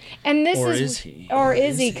 And this Or is is he? Or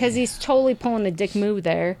is he? Because he's totally pulling a dick move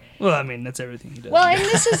there. Well, I mean, that's everything he does. Well, and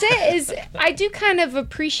this is it. Is I do kind of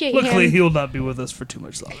appreciate Luckily, him. he'll not be with us for too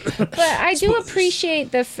much longer. But I do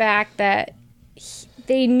appreciate the fact that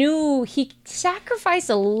they knew he sacrificed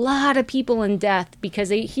a lot of people in death because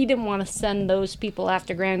he didn't want to send those people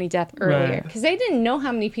after Granny death earlier. Right. Because they didn't know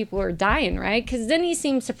how many people were dying, right? Because then he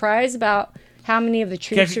seemed surprised about how many of the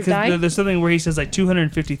troops are dying. There's something where he says like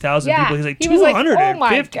 250,000 Yeah, people. He's like he was like, oh my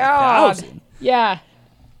 250,000. Yeah.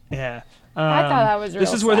 Yeah. I thought that was This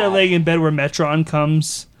real is where they're sad. laying in bed where Metron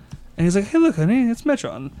comes. And he's like, hey, look, honey, it's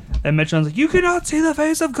Metron. And Metron's like, you cannot see the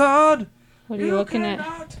face of God. What are you looking at?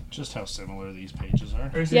 cannot." Just how similar these pages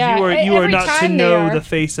are. Or he says, Yeah, you are every not to time they know are. the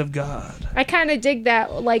face of God. I kind of dig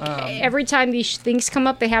that. Like every time these things come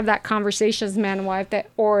up, they have that conversation as man and wife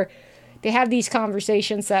or they have these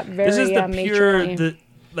conversations that very This is the pure, matronly.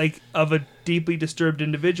 of a deeply disturbed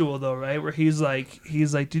individual, though, right? Where he's like,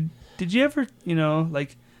 did you ever,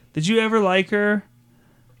 did you ever like her?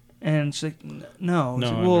 And she's like, no. No,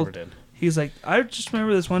 She's like, I never did. He's like, I just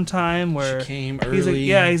remember this one time where She came he's like, early.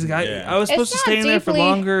 yeah, he's like, Yeah. I was supposed to It's stay not in there for deeply-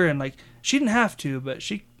 longer, and like, she didn't have to, but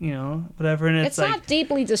she, whatever. And It's it's, like, not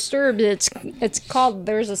deeply disturbed. It's called.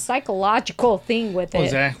 There's a psychological thing with it.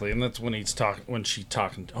 Exactly, and that's when she's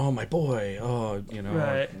talking. Oh, my boy. Oh,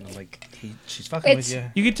 Right. like she's fucking with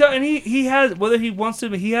It's- you. you can tell, and he has, whether he wants to,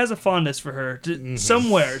 but he has a fondness for her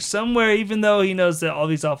somewhere, even though he knows that all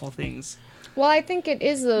these awful things. Well, I think it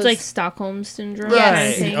is those It's like Stockholm syndrome. Right. kind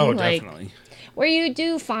of thing, Oh, like, definitely. where you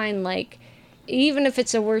do find like, even if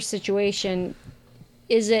it's a worse situation,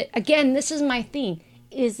 is it again? This is my thing.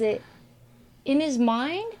 Is it in his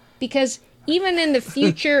mind? Because even in the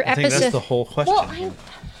future I think episode, that's the whole question.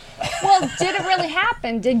 Well, did it really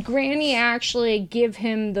happen? Did Granny actually give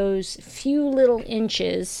him those few little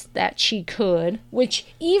inches that she could? Which,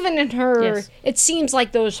 even in her, Yes. it seems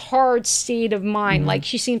like those hard state of mind. Like,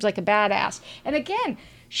 she seems like a badass. And again,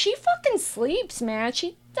 she fucking sleeps, man.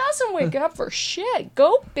 She doesn't wake up for shit.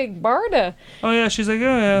 Go, Big Barda. Oh yeah, she's like,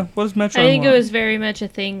 oh yeah, what does Metron I think it want? was very much a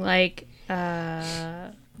thing like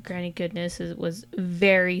Granny Goodness was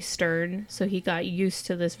very stern, so he got used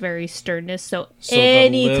to this very sternness. So So the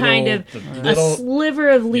any little- kind of the a little- sliver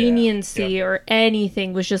of leniency yeah. or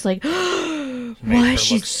anything was just like, Made her what? look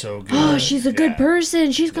She's so good. oh, she's a good Yeah.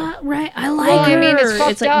 person. She's got right. I like Well, her. I mean, it's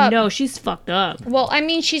fucked like up. no, she's fucked up. Well, I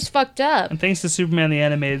mean, she's fucked up. And thanks to Superman the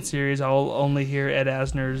Animated Series, I'll only hear Ed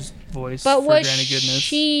Asner's voice But for was Granny Goodness.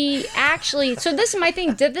 she actually... So this is my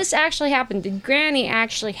thing. Did this actually happen? Did Granny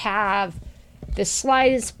actually have the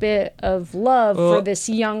slightest bit of love Well, for this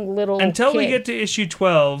young little Until we kid? get to issue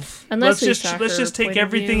 12, Unless we let's saw just her take point of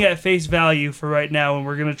everything view. at face value for right now, and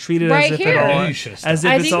we're gonna treat it Right as if here. it all, Maybe you should've as if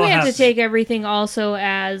I it's think all we have to happening. take everything also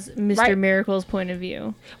as Mr. Right. Miracle's point of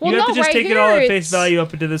view. Well, You have no, to just right take here, it all at face it's- value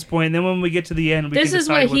up until this point, and then when we get to the end, we This can is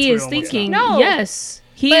decide what what's he is real and what's thinking. not. No. Yes.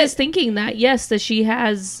 He is thinking that, yes, that she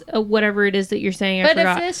has whatever it is that you're saying. I But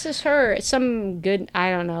forgot. if this is her, some good,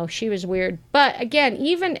 I don't know, she was weird. But again,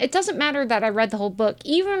 even, it doesn't matter that I read the whole book.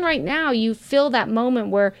 Even right now, you feel that moment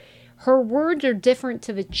where her words are different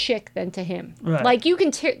to the chick than to him. Right. Like, you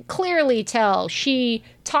can clearly tell she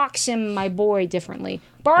talks him, my boy, differently.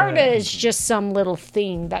 Barda Right. is just some little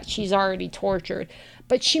thing that she's already tortured.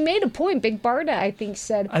 But she made a point. Big Barda, I think,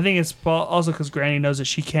 said, I think it's also because Granny knows that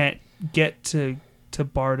she can't get to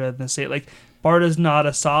Barda in the same, like, Barda's not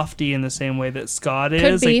a softie in the same way that Scott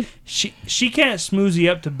is. be. Like, she can't smoozy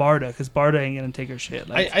up to Barda because Barda ain't gonna take her shit.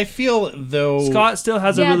 Like, I feel though Scott still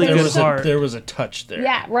has Yeah, a really there good was heart. there was a touch there.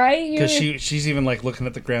 yeah, right? Because she's even like looking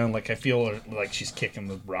at the ground, like I feel her, like she's kicking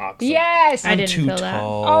the rocks. Like, Yes. I I'm didn't too feel that.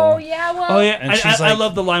 tall. Oh, yeah, well. Oh yeah, And I she's I like-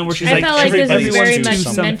 love the line where she's I like, felt like this everybody was wants very to do much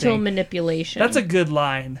something. mental manipulation. That's a good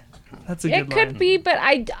line. That's a good It line. could be, but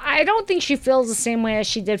I don't think she feels the same way as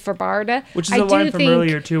she did for Barda. Which is I a line do from think,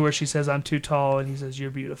 earlier too, where she says, "I'm too tall," and he says, "You're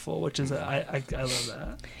beautiful," which is I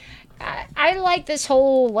love that. I like this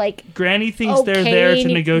whole like Granny thinks they're there to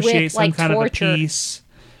Okay negotiate with, some like, kind torture. of a peace,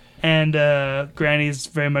 and Granny's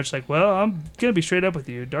very much like, "Well, I'm gonna be straight up with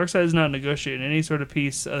you. Darkseid is not negotiating any sort of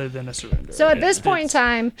peace other than a surrender." so at Right? this point in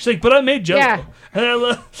time, She's like, "But I made Jello." Yeah. And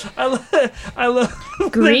I love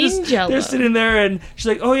Green they're Jell-O. They're sitting there, and she's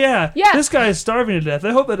like, "Oh yeah, Yeah. this guy is starving to death.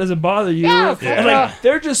 I hope that doesn't bother you." Yeah, And yeah. like,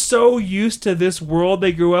 they're just so used to this world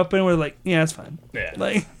they grew up in. We're like, "Yeah, it's fine." Yeah.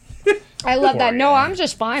 Like, I love Poor that. No, guy. I'm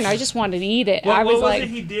just fine. I just wanted to eat it. what I was was like, it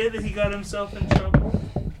he did that he got himself in trouble?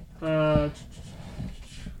 Let's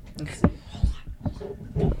see.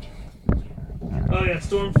 Oh yeah,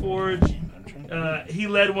 Stormforge. He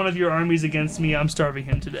led one of your armies against me. I'm starving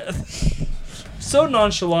him to death. So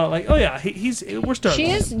nonchalant, like, oh yeah, we're starving.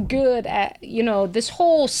 she is good at, this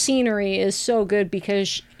whole scenery is so good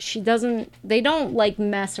because they don't like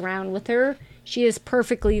mess around with her. She is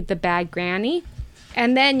perfectly the bad granny.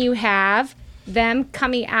 And then you have them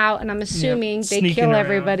coming out, and I'm assuming they sneaking kill around.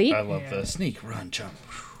 everybody. I love the sneak, run, jump.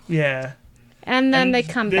 Yeah. And then And they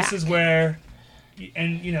come this back. is where,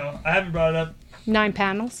 and I haven't brought it up 9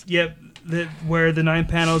 panels. yet, where the 9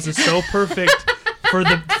 panels is so perfect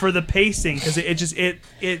for the pacing, because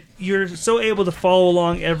it you're so able to follow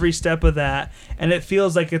along every step of that, and it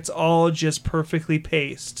feels like it's all just perfectly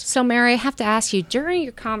paced. So, Mary, I have to ask you, during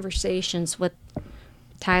your conversations with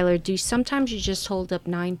Tyler, do sometimes you just hold up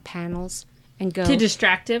 9 panels and go to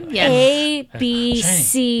distract him. Yes. A, B,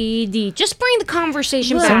 C, D? Just bring the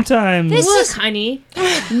conversation back. Sometimes, This Look, is- honey,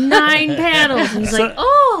 9 panels. And he's So- like,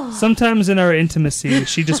 oh. sometimes in our intimacy,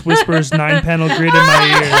 she just whispers 9-panel grid in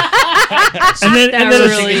my ear, and then That So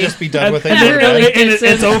really- she can just be done with it. and That then- really and fits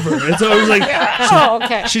it's in. over. It's over. It's like Oh,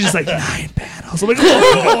 okay. she's just like 9 panels. I'm like,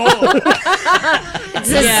 oh. It's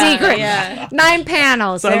a secret. Yeah. 9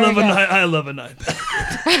 panels. I There love we a go. 9. I love a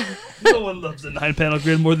 9-panel. No one loves a 9-panel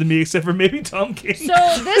grid more than me, except for maybe Tom King. So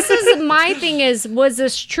this is my thing: was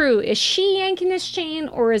this true? Is she yanking his chain,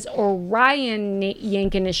 or is Orion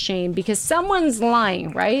yanking his chain? Because someone's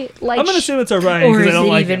lying, right? Like I'm gonna assume it's Orion Or because I is don't it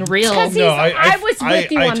like even him. real? Because No, I was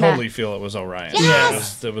with you I on totally that. feel it was Orion.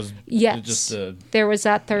 Yes. It was Yes. just a There was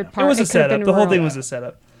that third part. It was a It could've setup. been The whole real. thing was a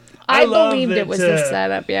setup. I love believed it that, was the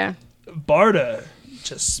setup. Yeah. Barda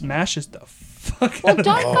just smashes the fuck Well, out of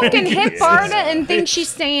don't him. fucking hit Barda and think she's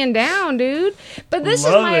staying down, dude. But this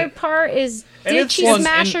Love is my it. part: is And did it's- she well,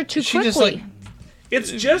 smash and her too she quickly? just, like,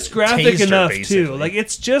 It's just graphic Tased her, enough too. basically. Like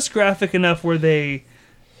it's just graphic enough where they,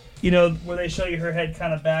 where they show you her head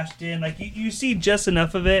kind of bashed in. Like you see just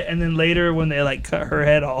enough of it, and then later when they like cut her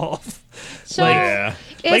head off, so like- yeah.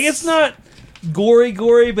 like it's not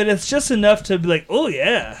gory, but it's just enough to be like, oh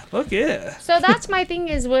yeah, fuck yeah. So that's my thing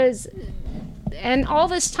and all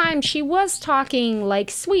this time she was talking like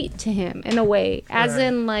sweet to him in a way, as Right.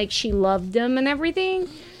 in like she loved him and everything.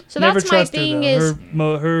 So Never that's my trust her thing though. is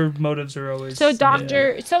Her motives are always so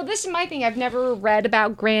so this is my thing. I've never read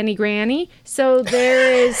about Granny. So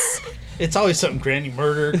there is It's always something Granny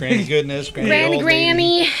murder, Granny goodness, Granny old lady.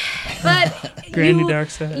 Granny. But Granny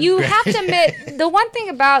Darkseid. You have to admit, the one thing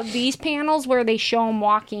about these panels where they show them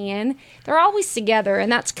walking in, they're always together, and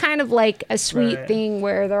that's kind of like a sweet Right. thing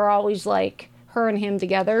where they're always like her and him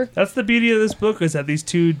together. That's the beauty of this book, is that these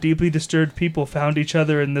two deeply disturbed people found each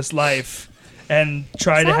other in this life and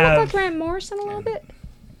try Does to that look have like Grant Morrison a little bit?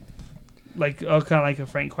 kind of like a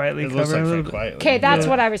Frank Quietly It cover. looks like a little Frank bit. Quietly. Okay, that's Yeah.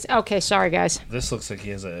 what I was. Okay, sorry guys. This looks like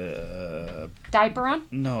he has a Diaper on?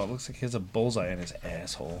 no. It looks like he has a bullseye in his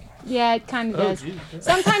asshole. Yeah, it kind of Oh, does. geez.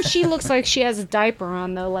 Sometimes she looks like she has a diaper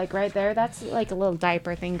on though, like right there. That's like a little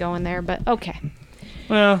diaper thing going there, but okay.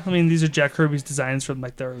 Well, I mean, these are Jack Kirby's designs from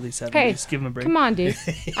like the early 70s. Hey, Give him a break. come on, dude.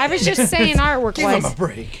 I was just saying artwork Give him wise. a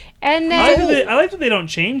break. And I then like that they don't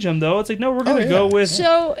change them though. It's like no, we're gonna yeah. go with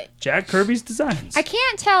so Jack Kirby's designs. I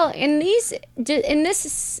can't tell in this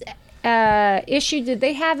issue. Did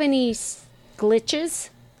they have any glitches?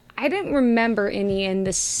 I didn't remember any in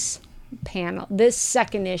this panel. This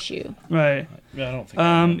second issue. Right. Yeah, I don't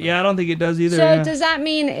think. Yeah, I don't think it does either. So yeah. does that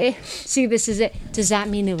mean? See, this is it. Does that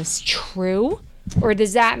mean it was true, or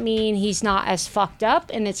does that mean he's not as fucked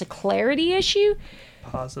up and it's a clarity issue?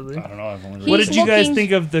 Possibly. I don't know. I've only read What He's did you guys looking-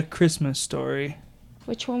 think of the Christmas story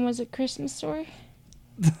Which one was it? Christmas Story?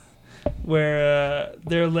 where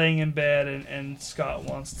they're laying in bed and Scott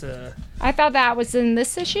wants to? I thought that was in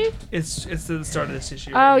this issue. It's the start of this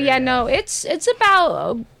issue. Oh right yeah, here. no, it's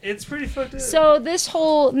about. It's pretty fucked up. So this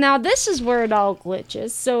whole now this is where it all glitches.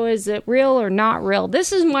 So is it real or not real?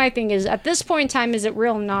 This is my thing. Is at this point in time, is it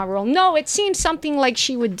real or not real? No, it seems something like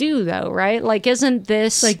she would do though, right? Like, isn't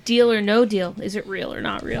this Like deal or no deal? Is it real or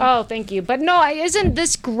not real? Oh, thank you. But no, isn't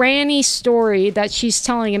this Granny story that she's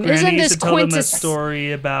telling him? Granny isn't used this to tell them a Quintus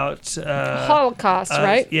story about Holocaust,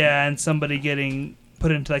 right? Yeah, and somebody getting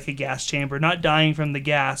put into like a gas chamber, not dying from the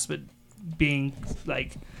gas, but being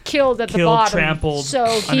like Killed at the killed, bottom. trampled So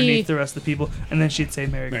underneath the rest of the people, and then she'd say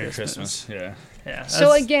 "Merry, Merry Christmas." Christmas. Yeah. Yeah. So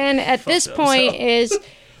that's- again, at this up, point, so.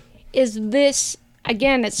 is this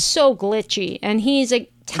again? It's so glitchy, and he's like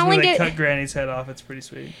when telling they it. cut Granny's head off, it's pretty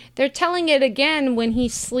sweet. They're telling it again when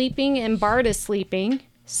he's sleeping and Bart is sleeping.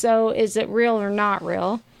 So is it real or not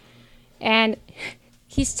real? And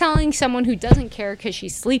he's telling someone who doesn't care because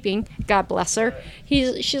she's sleeping. God bless her.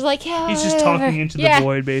 She's like, yeah. He's just talking into the yeah.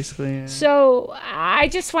 void, basically. Yeah. So I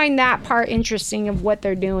just find that part interesting of what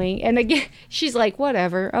they're doing. And again, she's like,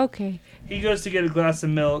 whatever, okay. He goes to get a glass of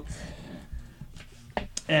milk,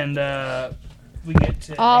 and we get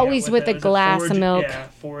to Always hang out with a him. glass of milk. Yeah,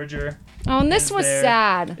 Forager. Oh, and this Is was there.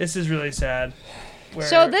 sad. This is really sad. Where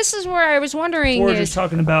So this is where I was wondering Forager's is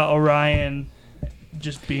talking about Orion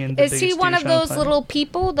just being the is he biggest one of douche on the those planet. little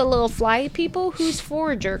people, the little fly people? Who's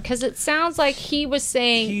Forager? Because it sounds like he was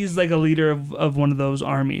saying, He's like a leader of one of those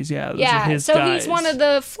armies. Yeah. Those are yeah. his So guys. he's one of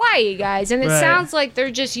the flyy guys, and it Right. sounds like they're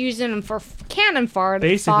just using him for cannon fodder.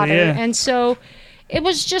 Basically, yeah. And so it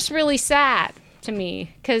was just really sad to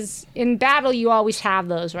me because in battle you always have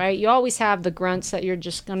those, right? You always have the grunts that you're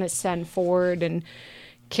just gonna send forward and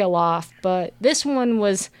kill off. But this one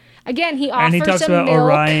was again he offers And he talks some about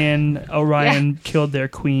milk. Orion killed their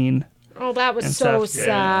queen. Oh, that was And so stuff.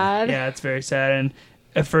 sad. Yeah, it's very sad. And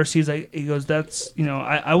at first he goes, that's,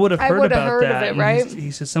 I would have I heard would have about heard of that. it, And right? he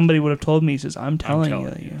says, somebody would have told me. He says, I'm I'm telling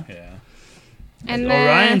telling you. you. Yeah. And Like,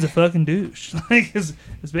 then, Orion's a fucking douche. Like, it's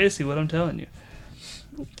basically what I'm telling you.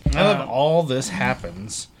 I love all this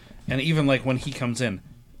happens, and even like when he comes in,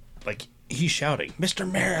 like he's shouting, "Mr.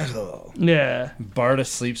 Miracle!" Yeah. Barda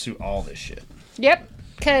sleeps through all this shit. yep,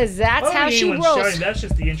 because that's I don't how think she anyone's rolls. shouting. That's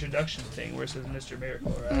just the introduction thing where it says Mr.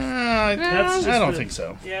 Miracle, right? That's just I don't the- think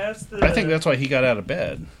so. Yeah, that's the. I think that's why he got out of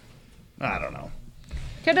bed. I don't know.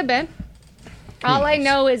 Could have been. All I knows?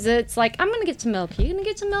 know is it's like, I'm going to get some milk. You're going to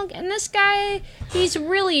get some milk. And this guy, he's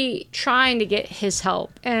really trying to get his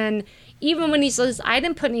help. And even when he says, I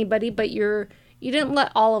didn't put anybody, but you didn't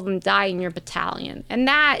let all of them die in your battalion. And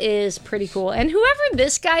that is pretty cool. And whoever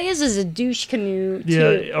this guy is a douche canoe, too.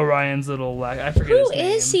 Yeah, Orion's little. I forget Who his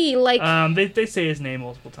name. is he? Like, They say his name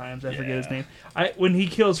multiple times. I forget his Yeah. name. When he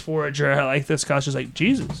kills Forager, I like this. Scott's just like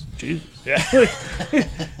Jesus. Yeah.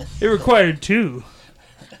 It required two.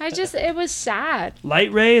 it was sad.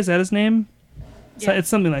 Light Ray, is that his name? Yeah. It's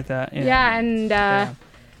something like that. Yeah. Yeah, and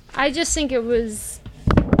I just think it was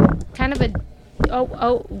kind of a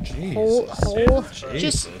hole.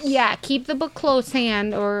 Just Jesus. keep the book close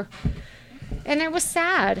hand and it was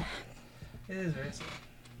sad. It is very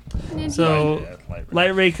sad. And So Yeah,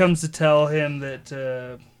 Light Ray comes to tell him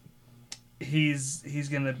that he's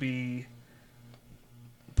gonna be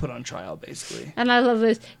put on trial, basically. I love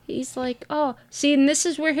this. He's like, oh, see, and this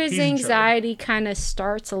is where his He's in trouble. anxiety kind of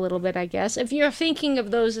starts a little bit, I guess. If you're thinking of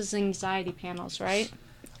those as anxiety panels, right?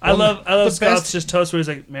 I love the Scott's best- just toast where he's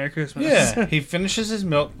like Merry Christmas. Yeah, he finishes his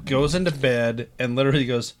milk, goes into bed, and literally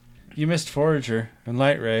goes, "You missed Forager and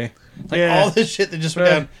Light Ray." Like Yeah. all this shit that just went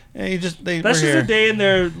Right. down. Yeah, That's we're just here. a day in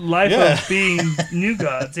their life Yeah. of being new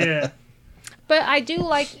gods. Yeah. But I do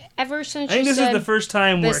like, ever since I think you this said, is the first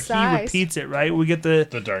time the where he size. repeats it, right? We get the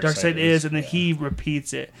Dark dark Side side is, and then yeah. he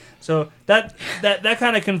repeats it. So that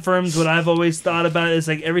kind of confirms what I've always thought about it. Is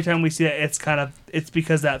like every time we see that, it's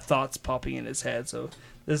because that thought's popping in his head. So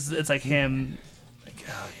it's like him, like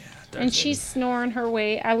oh yeah. Dark and Side. she's snoring her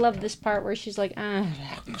way. I love this part where she's like,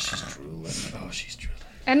 She's drooling. Oh, she's drooling.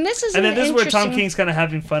 And this is And then an this is where Tom interesting- King's kind of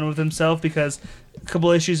having fun with himself because a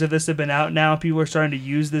couple issues of this have been out now. People are starting to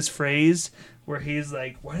use this phrase where he's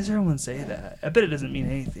like, "Why does everyone say that? I bet it doesn't mean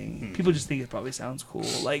anything. People just think it probably sounds cool."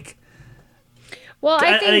 Like, Well,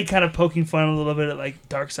 I I think think kind of poking fun a little bit at like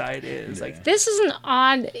Darkseid is like. this is an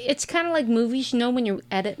odd. It's kind of like movies. You know, when you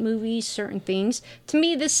edit movies, certain things. To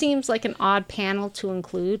me, this seems like an odd panel to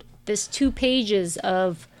include. This 2 pages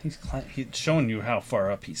of. He's showing you how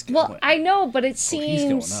far up he's going. Well, I know, but it He's going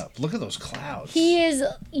seems up. Look at those clouds. he is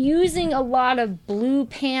using a lot of blue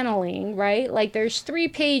paneling, right? Like there's 3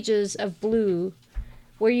 pages of blue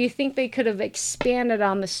where you think they could have expanded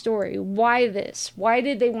on the story. Why this? Why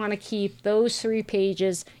did they want to keep those 3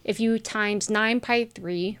 pages if you times 9 by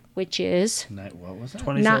 3, which is What was that?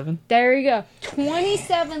 27. there you go,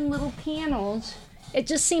 27 little panels. It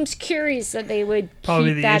just seems curious that they would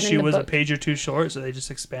Probably keep the that in issue the was a book. page or 2 short, so they just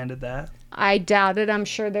expanded that. I doubt it. I'm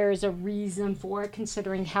sure there's a reason for it,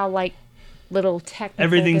 considering how like little technical.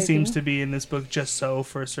 Everything they're seems being. to be in this book just so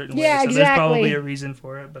for a certain way. Yeah, So there's exactly. probably a reason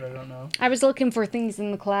for it, but I don't know. I was looking for things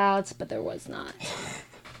in the clouds, but there was not.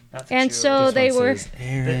 Not that And you- so This they one were. says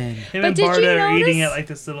Aaron. Him But and did you Barda are eating notice- at like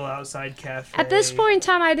this little outside cafe. At this point in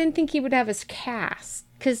time, I didn't think he would have his cast.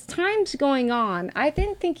 Because time's going on. I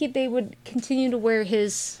didn't think they would continue to wear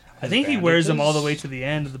his. I think he wears them all the way bandages? to the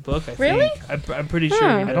end of the book. I Really? think. I'm pretty sure.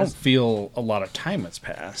 Huh. He I does. don't feel a lot of time has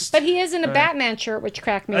passed. But he is in a Right. Batman shirt, which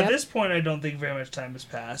cracked me At up. this point, I don't think very much time has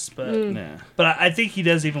passed, but Nah. but I think he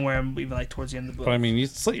does even wear them even like towards the end of the book. But I mean, you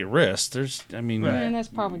slit your wrist. There's, I mean, Right. And that's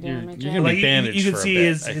probably You're- damage. you're yeah. gonna like be you bandaged can for a see bit,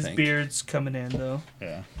 his I think. beard's coming in though.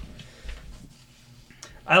 yeah.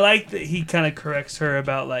 I like that he kind of corrects her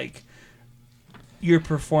about like you're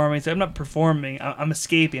performing. So I'm not performing. I'm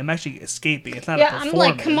escaping. I'm actually escaping. It's not a Yeah, I'm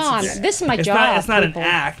performance. like, come on, It's- this is my it's job. Not, it's not people. an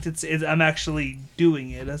act. It's I'm actually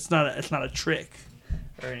doing it. It's not a trick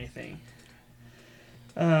or anything.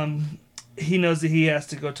 He knows that he has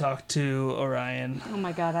to go talk to Orion, Oh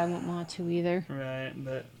my god, I wouldn't want to either. right?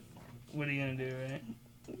 But what are you gonna do, right?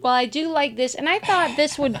 Well, I do like this, and I thought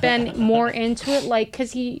this would been more into it, like,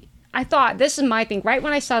 because I thought, this is my thing, right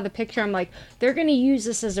when I saw the picture, I'm like, they're going to use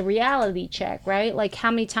this as a reality check, right? Like, how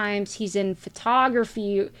many times he's in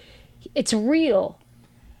photography, it's real.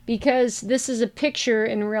 Because this is a picture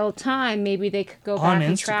in real time, maybe they could go On back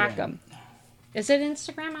and track Instagram. them. Is it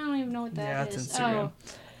Instagram? I don't even know what Yeah, that it's is. Instagram.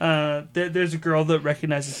 Oh, There's a girl that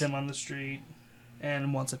recognizes him on the street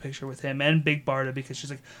and wants a picture with him and Big Barda because she's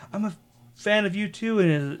like, I'm a fan of you too,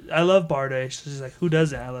 and I love Barda. She's like, who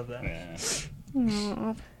doesn't? I love that.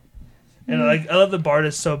 Yeah. And I love that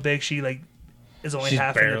Barda's so big. She like is only She's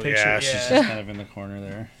half in the barely, picture. yeah, she's just kind of in the corner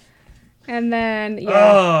there. and then,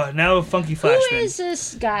 yeah. Oh, now Funky Who Flashman. is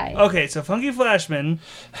this guy? Okay, so Funky Flashman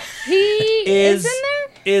He is in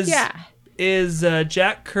there? is Yeah. is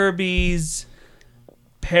Jack Kirby's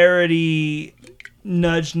parody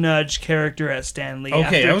nudge character at Stan Lee.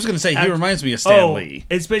 Okay, After- I was gonna say he after- reminds me of Stan Lee.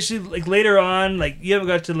 Especially like later on, like you haven't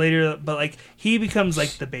got to later, but like he becomes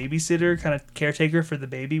like the babysitter, kind of caretaker for the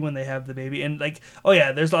baby when they have the baby, and like oh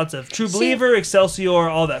yeah, there's lots of True Believer, Excelsior,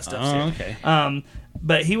 all that stuff. Oh, okay.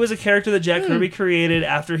 But he was a character that Jack Kirby created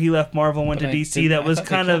after he left Marvel, and went to But I DC. didn't- That I was thought they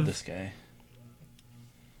kind killed of this guy.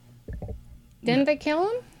 Didn't they kill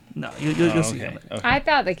him? no. You'll Oh, see okay. him. Okay. I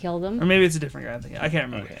thought they killed him. Or maybe it's a different guy. I'm thinking. I can't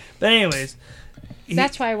remember. Okay. But anyways,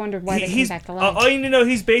 That's why I wondered why they came he's back alive. all you need to know.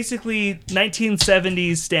 He's basically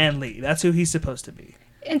 1970s Stan Lee. That's who he's supposed to be.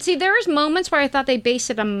 And see, there was moments where I thought they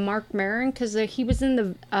based it on Mark Maron because he was in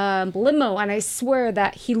the limo, and I swear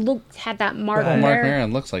that he had that Mark Well, Maron. Mark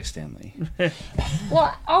Maron looks like Stan Lee.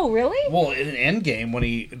 Well, oh really? Well, in Endgame, when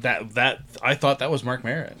he that I thought that was Mark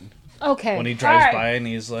Maron Okay. when he drives All right. by and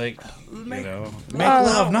he's like, make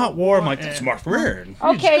love, not war. I'm like, that's Mark Maron.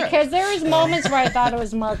 Okay, because there was moments where I thought it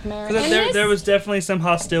was Mark Maron. And There, this- there was definitely some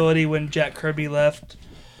hostility when Jack Kirby left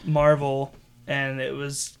Marvel, and it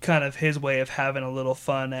was kind of his way of having a little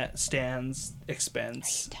fun at Stan's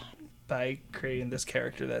expense by creating this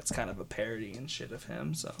character that's kind of a parody and shit of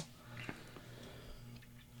him. So,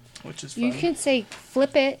 which is fun. You can say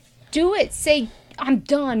flip it, do it, say I'm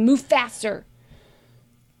done, move faster.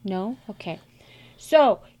 No? Okay.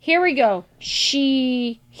 So, here we go.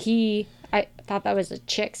 I thought that was a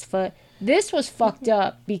chick's foot. This was fucked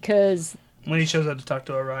up because, When he shows up to talk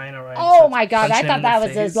to Orion oh starts my god, I punching him thought in the that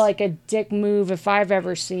was face. like a dick move if I've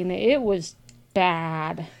ever seen it. It was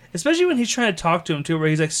bad. Especially when he's trying to talk to him too, where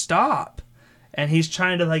he's like, "Stop," and he's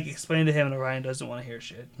trying to like explain to him, and Orion doesn't want to hear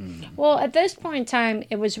shit. Well, at this point in time,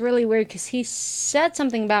 it was really weird because he said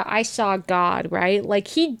something about I saw God, right? Like,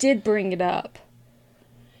 he did bring it up.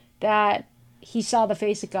 That he saw the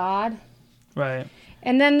face of God. Right.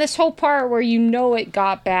 And then this whole part where you know it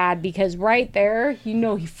got bad because right there, you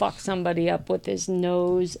know he fucked somebody up with his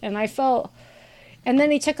nose. And I felt... And then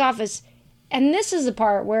he took off his... And this is the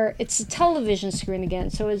part where it's a television screen again.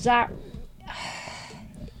 So is that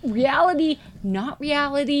reality, not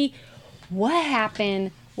reality? What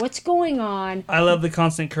happened? What's going on? I love the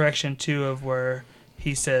constant correction, too, of where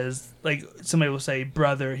he says, like, somebody will say,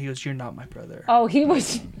 brother. He goes, you're not my brother. Oh, he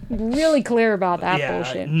was really clear about that yeah,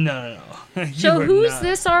 bullshit. No. You So are who's not.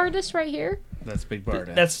 this artist right here? That's Big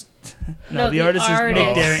Barda. That's... No, the the artist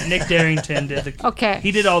artist. is Nick Darrington. Did the, Okay.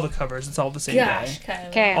 He did all the covers. It's all the same Gosh, guy. Kylie.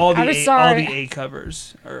 Okay. All I was all sorry. the A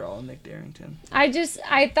covers are all Nick Darrington. I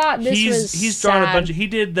thought this was He's drawn a sad. bunch of... He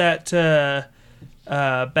did that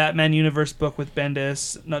Batman Universe book with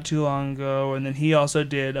Bendis not too long ago, and then he also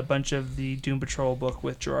did a bunch of the Doom Patrol book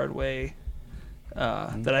with Gerard Way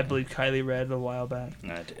that I believe Kylie read a while back.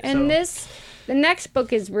 And So- the next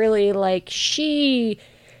book is really like she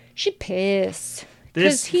pissed.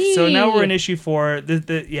 This, 'Cause so now we're in issue 4.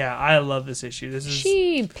 Yeah, I love this issue. This is...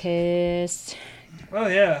 She pissed. Oh,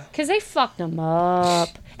 yeah. Because they fucked him up.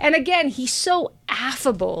 And again, he's so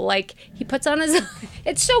affable. Like, he puts on his...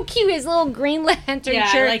 It's so cute, his little Green Lantern Yeah,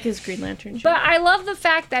 shirt. I like his Green Lantern shirt. But I love the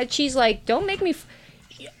fact that she's like, don't make me...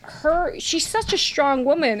 She's such a strong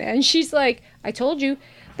woman. And she's like, I told you.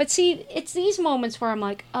 But see, it's these moments where I'm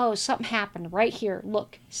like, oh, something happened right here.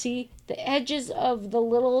 Look, see? The edges of the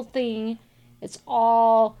little thing... It's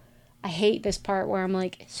all... I hate this part where I'm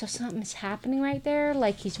like, so something's happening right there?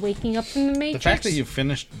 Like he's waking up from the Matrix? The fact that you've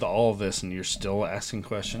finished all of this and you're still asking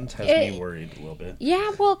questions has me worried a little bit.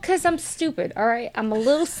 Yeah, well, because I'm stupid, all right? I'm a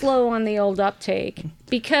little slow on the old uptake.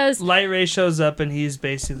 Because... Light Ray shows up and he's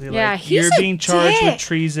basically Yeah, like, he's you're a being charged dick. with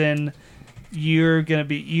treason.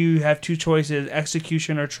 You have 2 choices,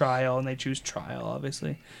 execution or trial, and they choose trial,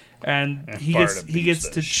 obviously. And he Barda gets beats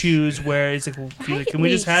to the choose where he's like, can we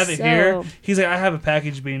just have it so. here? He's like, I have a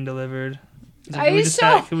package being delivered. He's like, Are you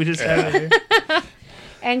so- can we just have it here?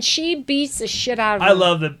 And she beats the shit out of him. I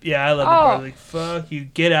love the Oh. part. Like, fuck you,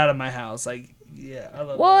 get out of my house. Like, yeah, I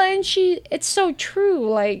love Well, that. and it's so true.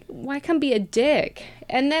 Like, why come be a dick?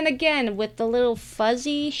 And then again, with the little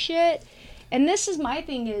fuzzy shit. And this is my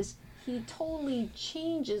thing is, he totally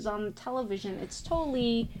changes on the television. It's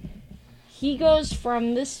totally... He goes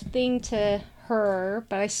from this thing to her,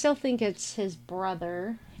 but I still think it's his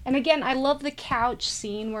brother. And again, I love the couch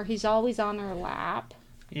scene where he's always on her lap.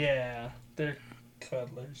 Yeah, they're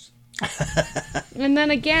cuddlers. And then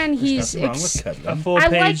again, he's... Nothing wrong with A cuddling. full I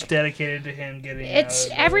page like- dedicated to him getting It's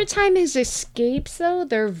out of every time his escapes though,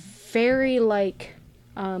 they're very like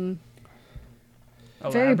very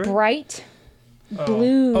elaborate. bright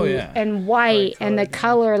blue Oh, yeah. and white Bright and the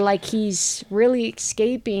color, color like he's really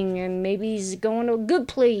escaping and maybe he's going to a good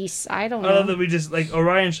place. I don't I love know. that we just like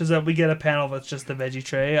Orion shows up. We get a panel that's just the veggie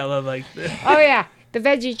tray. I love like Oh yeah, the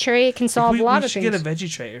veggie tray can solve we a lot of should things. get a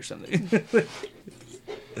veggie tray or something.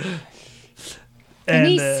 and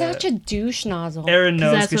he's such a douche nozzle. Erin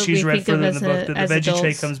knows that's because what she's we read think further of in the as book a- that the as veggie tray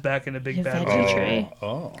adults. comes back in a big A bad veggie bowl. tray.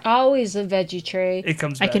 Oh. Always a veggie tray. It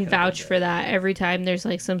comes. I back can in a big vouch bag. for that every time there's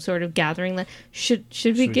like some sort of gathering. Like, should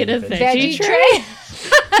we we get a get a veggie, Veggie tray?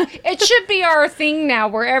 tray. It should be our thing now.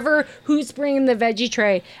 Wherever who's bringing the veggie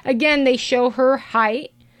tray. Again, they show her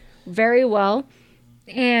height very well,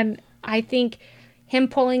 and I think him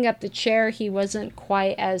pulling up the chair, he wasn't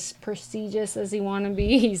quite as prestigious as he wanted to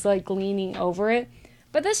be. He's like leaning over it.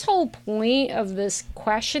 But this whole point of this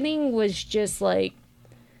questioning was just like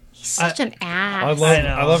he's such an ass. I know.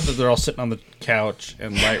 I love that they're all sitting on the couch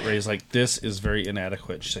and Light Ray's like, this is very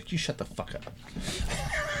inadequate. She's like, you shut the fuck up.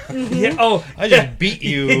 Yeah. Oh, I just beat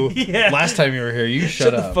you Yeah. last time you were here. You shut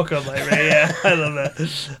shut the up. fuck up, Light Ray. Yeah, I love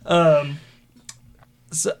that.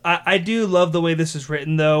 So I do love the way this is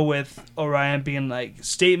written though, with Orion being like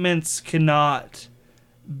statements cannot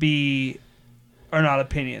be are not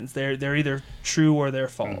opinions. They're either true or they're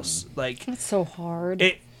false. Like It's so hard.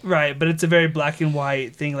 it right, but it's a very black and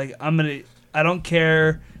white thing. Like I don't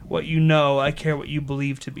care what you know, I care what you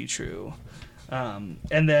believe to be true. And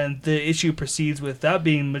then the issue proceeds with that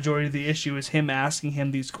being the majority of the issue is him asking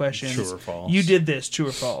him these questions. True or false. You did this, true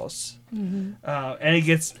or false? And it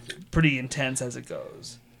gets pretty intense as it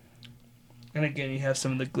goes. And again, you have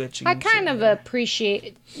some of the glitching. I and kind shit. of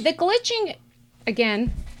appreciate the glitching.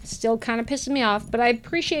 Again, still kind of pisses me off, but I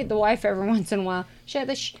appreciate the wife every once in a while.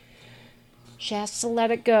 She has to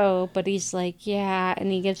let it go, but he's like, yeah,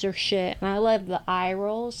 and he gives her shit. And I love the eye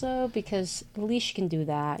rolls though, because at least you can do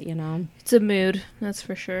that, you know. It's a mood, that's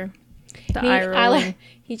for sure. The eye I rolling. like-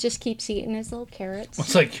 he just keeps eating his little carrots.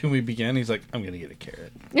 It's like when we began, he's like, I'm going to get a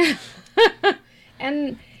carrot.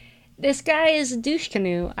 And this guy is a douche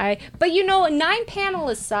canoe. But you know, 9-panel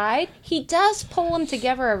aside, he does pull them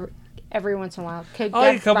together every once in a while. I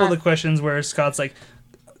like a couple of the questions where Scott's like,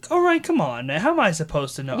 all right, come on. How am I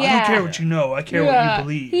supposed to know? I Yeah. don't care what you know. I care what you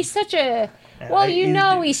believe. He's such a... Well, you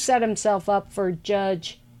know he set himself up for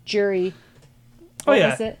judge, jury... Oh, What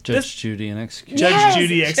yeah. was it? Judge Judy and execution. Judge Yes,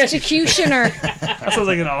 Judy Executioner. That sounds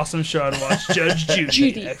like an awesome show to watch. Judge Judy,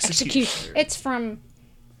 Judy Executioner. Execution. It's from...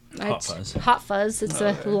 Hot Fuzz. Hot Fuzz. It's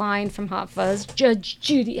a line from Hot Fuzz. Judge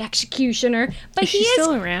Judy Executioner. But Is he she is...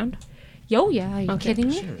 still around? Oh, yeah. Are you kidding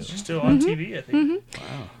me? She's still on TV, I think.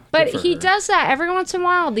 But Good for he her. does that every once in a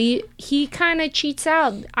while. He kind of cheats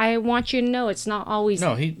out. I want you to know it's not always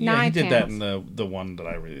No, he nine did that panels. in the one that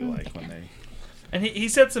I really like when they. And he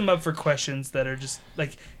sets him up for questions that are just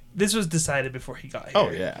like, this was decided before he got here. Oh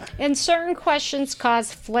yeah. And certain questions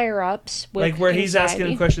cause flare-ups. With Like where he's asking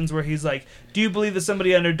anxiety. him questions where he's like, do you believe that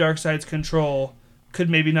somebody under Darkseid's control could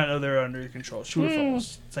maybe not know they're under your control? True or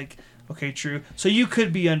false? It's like, okay, true. So you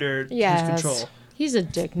could be under his Yes. control. He's a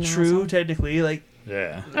dick. True, technically. Like,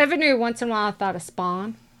 Yeah. Every once in a while, I thought of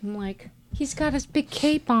Spawn. I'm like, he's got his big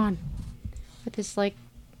cape on. With his, like,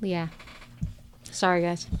 yeah. Sorry,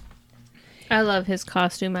 guys. I love his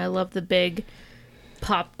costume. I love the big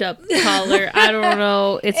popped up collar. I don't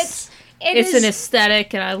know. It's It's an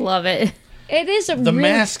aesthetic and I love it. It is a The really...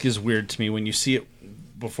 mask is weird to me when you see it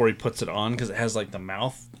before he puts it on because it has like the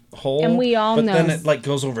mouth hole. And we all but know. then it like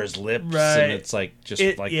goes over his lips Right. and it's like just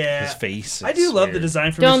like his face. I do It's love the weird.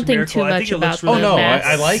 design for Don't Mr. think Miracle. too I much think it looks about really Oh no, masks.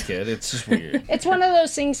 I like it. It's just weird. It's one of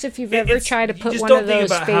those things if you've ever It's- tried to you put just one don't of think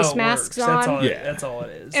those about how face it masks works. That's on. all, Yeah. that's all it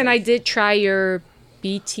is. And I did try your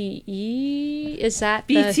BTE. Is that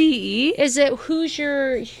the... BTE? Is it who's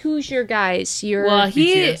your guys? Your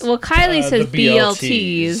BTS. Kylie says The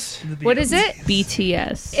BLTs. what is it?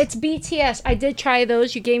 BTS. It's BTS. I did try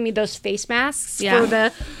those. You gave me those face masks Yeah. for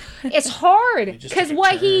the. It's hard just because took a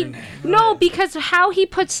what he turn. no because how he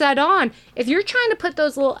puts that on. If you're trying to put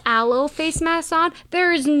those little aloe face masks on,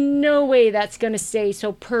 there is no way that's gonna stay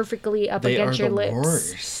so perfectly up They are against your the lips.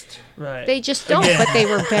 worst. Right. They just don't, Again, but they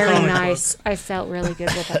were very comic nice. I felt really good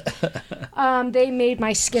with it. They made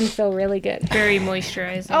my skin feel really good. Very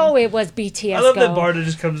moisturizing. Oh, it was BTS. I love Go. that Barda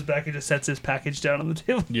just comes back and just sets his package down on the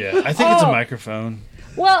table. Yeah, I think it's a Oh. microphone.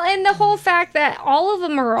 Well, and the whole fact that all of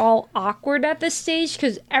them are all awkward at this stage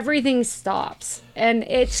because everything stops. And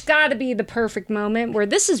it's got to be the perfect moment where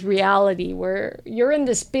this is reality, where you're in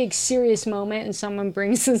this big serious moment and someone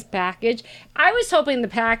brings this package. I was hoping the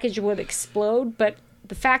package would explode, but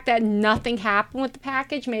the fact that nothing happened with the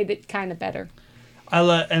package made it kind of better.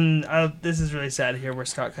 This is really sad here where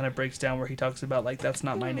Scott kind of breaks down where he talks about, like, that's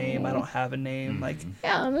not my name. I don't have a name. Like,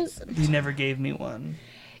 Yeah, it was... he never gave me one.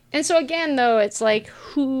 And so again, though, it's like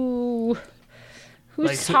who's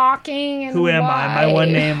Like, talking and Who am I? My why?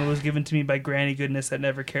 one name was given to me by Granny Goodness that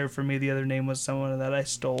never cared for me. The other name was someone that I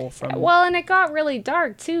stole from. Well, and it got really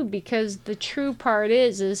dark too because the true part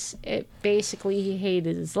is it basically he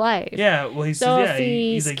hated his life. yeah, well, he So said, if yeah,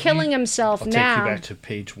 he's like, killing himself I'll now, take you back to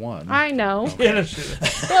page 1. I know. Yeah, no shit.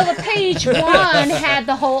 Well, the page 1 had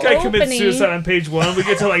the whole Guy commits opening. suicide on page 1. We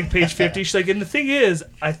get to like page 50. She's like, and the thing is,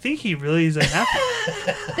 I think he really is unhappy.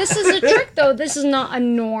 This is a trick, though. This is not a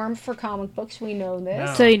norm for comic books. We know this.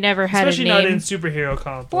 No. So he never had Especially a not in name. superhero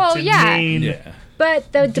comic books. Well, in yeah. main- Yeah.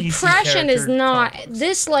 But the DC depression is character not comics.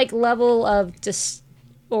 this like level of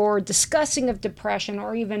discussing of depression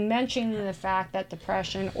or even mentioning the fact that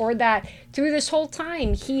depression or that through this whole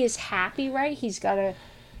time he is happy, right? He's got a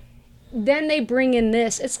then they bring in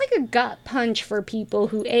this. It's like a gut punch for people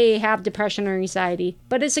who have depression or anxiety,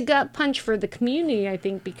 but it's a gut punch for the community, I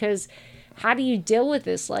think, because how do you deal with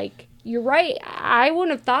this? Like, you're right. I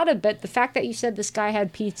wouldn't have thought of it. The fact that you said this guy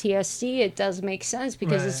had PTSD, it does make sense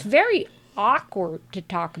because Right. it's very awkward to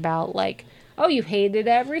talk about. Like, oh, you hated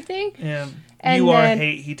everything? Yeah. And you are then-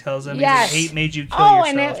 hate, he tells him. Yes. He's like, hate made you kill Oh,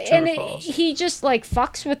 yourself. and True or false? he just like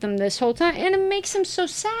fucks with him this whole time, and it makes him so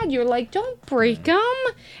sad. You're like, don't break him.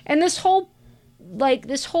 And this whole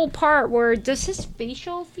part where does his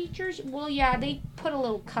facial features? Well, yeah, they put a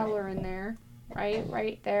little color in there,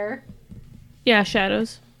 right there. Yeah,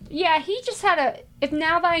 shadows. Yeah, he just had if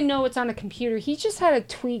now that I know it's on a computer, he just had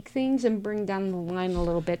to tweak things and bring down the line a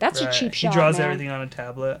little bit. That's Right. a cheap He shot, draws man. everything on a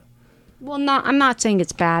tablet. Well, I'm not saying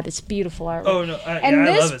it's bad. It's beautiful art. Oh, no. And I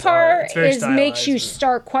this love his art. part It's very is makes you stylized.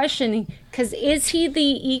 start questioning because is he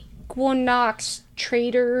the Equinox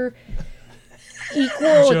trader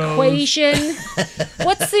equal Joe's. equation.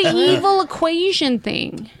 What's the evil equation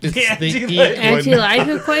thing? It's Yeah, the dude, Anti-life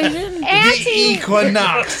equation?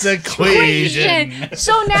 equinox equation.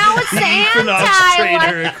 So now it's the Equinox trader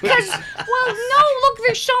anti-life. Because, well, no, look,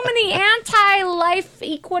 there's so many anti-life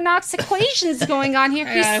equinox equations going on here.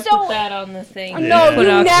 I He's put so... that on the thing. No, you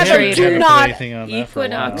Equinox never trader. do Haven't put not. anything on that for a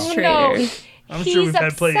Equinox while. trader. No, I'm he's sure we've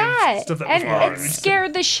had plenty of upset, stuff that and was hard. it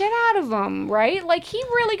scared the shit out of him, right? Like, he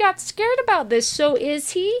really got scared about this. So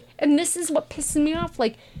is he? And this is what pisses me off.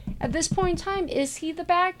 Like, at this point in time, is he the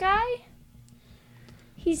bad guy?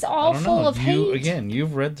 He's all I don't full know. of hate. Again,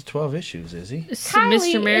 you've read the 12 issues, is he? So Kylie,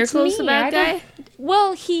 Mr. it's Miracle's the me. bad I guy? don't-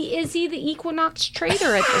 Well, is he the Equinox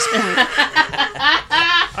trader at this point?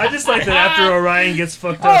 I just like that after Orion gets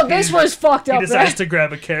fucked Oh, up. this he, was fucked He up. decides Right? to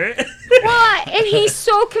grab a carrot. Well, and he's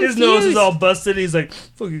so confused. His nose is all busted. He's like,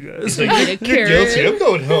 "Fuck you guys." Eat a You're guilty. carrot. I'm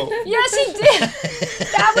going home. Yes, he did.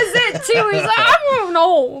 That was it too. He's like, I'm going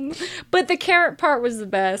home. But the carrot part was the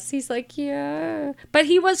best. He's like, yeah. But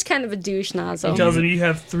he was kind of a douche He nozzle. tells him, "You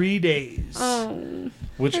have 3 days."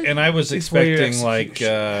 Which, and I was It's for your expecting like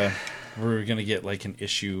execution. we were gonna get like an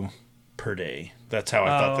issue per day. That's how I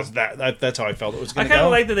thought Oh. this. That's how I felt it was I gonna kind go.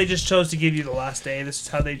 of like that they just chose to give you the last day. This is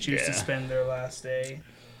how they choose to Yeah. spend their last day.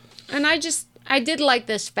 And I did like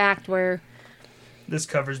this fact where, This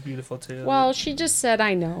cover's beautiful too. well, she just said,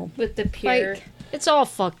 I know. With the pure. Like, it's all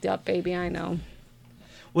fucked up, baby, I know.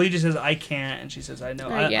 well, he just says, "I can't," and she says, "I know."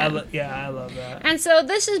 I yeah. I love that. And so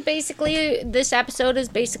this episode is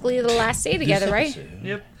basically the last day together, right?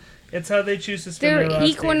 Yep, it's how they choose to spend their They're last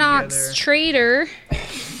Equinox day together. trader.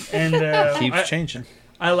 And Keeps changing.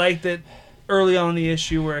 I like that early on in the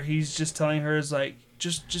issue where he's just telling her is like,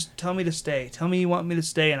 just tell me to stay. Tell me you want me to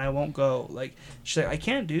stay, and I won't go. Like she's like, I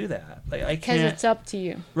can't do that. Like I Because can't. it's up to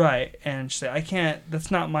you. Right, and she's like, I can't. That's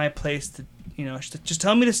not my place to. She's like, just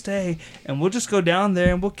tell me to stay, and we'll just go down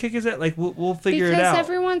there and we'll kick his ass. Like we'll figure Because it out.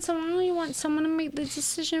 every once in a while you want someone to make the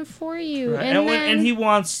decision for you. Right. And, And then he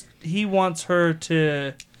wants her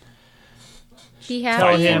to be tell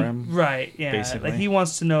happy. him. him, Right, yeah. basically. Like he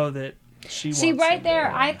wants to know that she See, wants right him there,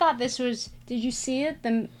 to- I thought this was. Did you see it?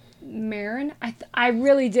 The Marin? I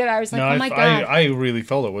really did. I was like, No, oh my god. I really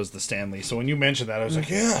felt it was the Stanley. So when you mentioned that, I was like,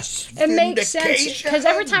 yes. It makes sense vindication. because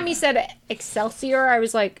every time he said Excelsior, I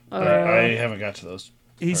was like, I haven't got to those.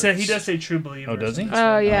 He does say true believer. Oh, does he?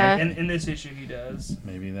 Oh, yeah. In this issue, he does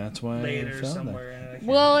Maybe that's why I later felt somewhere. And I can't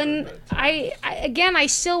well, remember, and but- I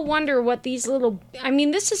still wonder what these little. I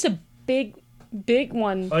mean, this is a big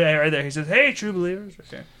one. Oh yeah, right there. He says, "Hey, true believers."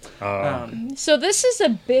 Okay. So this is a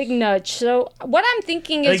big nudge. So what I'm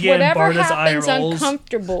thinking is Again, whatever Barda's eye happens rolls.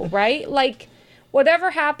 uncomfortable, right? Like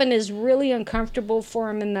whatever happened is really uncomfortable for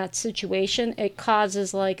him in that situation. It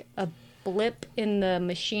causes like a blip in the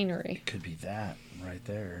machinery. Could be that right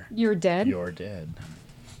there. You're dead. You're dead.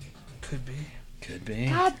 Could be. Could be.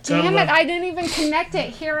 God damn love- it, I didn't even connect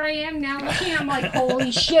it. Here I am now looking. I'm like,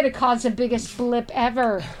 holy shit, it caused the biggest blip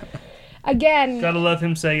ever. Again, Gotta love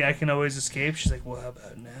him saying, "I can always escape." She's like, "Well, how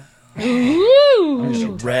about now?"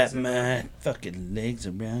 woo! Wrap my fucking legs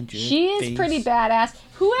around your She is face. pretty badass.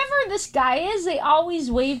 Whoever this guy is, they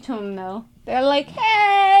always wave to him though. They're like,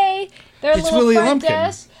 hey! Their It's little Willie front Lumpkin.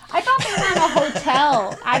 desk. I thought they were in a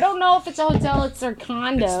hotel. I don't know if it's a hotel, it's their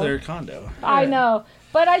condo. It's their condo. I know.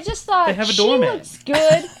 But I just thought They have a she doorman. looks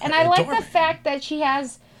good. And I like the doorman. fact that she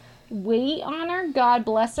has weight on her. God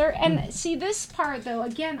bless her. Hmm. And see this part though,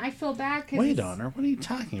 again, I feel bad because Wait on her. What are you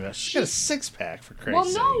talking about? She's got a six-pack for well,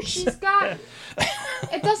 Christ's no, sake. she's got.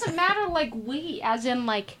 It doesn't matter like weight, as in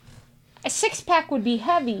like a 6-pack would be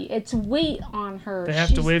heavy. It's weight on her. They have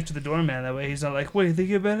to She's- wave to the doorman. That way, he's not like, "What, you think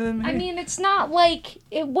you're better than me?" I mean, it's not like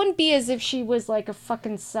it wouldn't be as if she was like a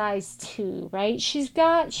fucking size 2, right? She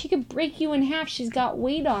could break you in half. She's got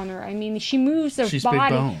weight on her. I mean, she moves her She's big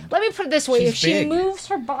body. boned. Let me put it this way: She's if she big. moves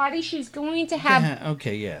her body, she's going to have Yeah,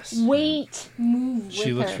 okay, yes. weight move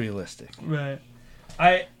She with looks her. realistic. Right.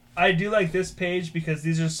 I do like this page because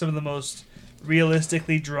these are some of the most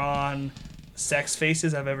realistically drawn sex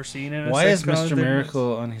faces I've ever seen in a Why sex is comic. Mr.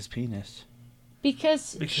 Miracle on his penis?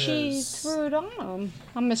 Because she Because- threw it on him.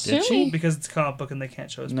 I'm she? assuming. Because it's a comic book and they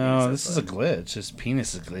can't show his No, penis, this is a glitch. His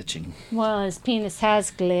penis is glitching. Well, his penis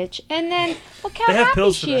has glitch. And then, look how They have happy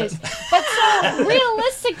pills for she that. is. But so,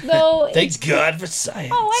 realistic though, Thank it's, God for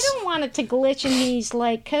science. oh, I don't want it to glitch in these,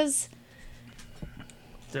 like, because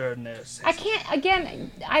There are no sex. I can't, again,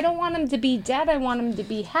 I don't want him to be dead. I want him to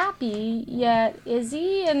be happy, yet is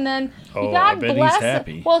he? And then, Oh, God I bet he's bless him.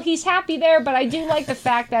 happy. Well, he's happy there, but I do like the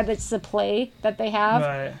fact that it's the play that they have,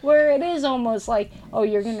 Right. where it is almost like, oh,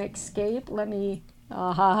 you're going to escape? Let me,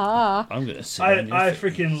 ha ha. I'm gonna sit on your I face.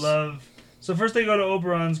 freaking love So first they go to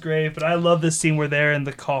Oberon's grave, but I love this scene where they're in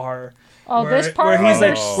the car. Oh, where, this part where he's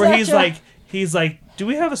like, was where he's such a- like, do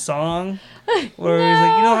we have a song? Where he's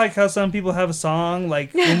like, you know like how some people have a song?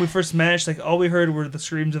 Like when we first met, it's like all we heard were the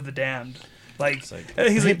screams of the damned. Like, he's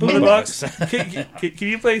like, Boombox, can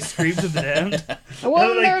you play Screams of the Damned? Well,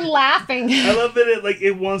 like- they're laughing. I love that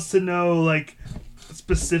it wants to know like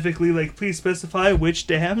specifically like please specify which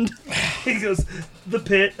damned. He goes the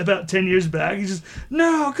pit about 10 years back. He's just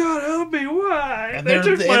no God help me why And they they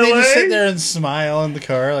took my just sit leg. there and smile in the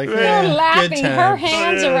car like, Right. yeah, They're laughing. good Her times.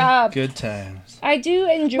 hands Oh, yeah. are up. Good times. I do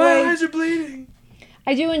My enjoy. eyes are bleeding.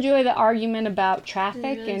 I do enjoy the argument about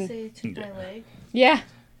traffic and took my leg? yeah.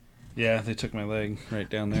 Yeah, they took my leg right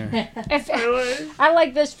down there. If, My leg. I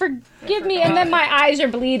like this. Forgive me, and then my eyes are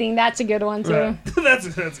bleeding. That's a good one too. Right.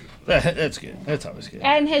 that's That's good. That's always good.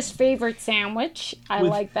 And his favorite sandwich. I with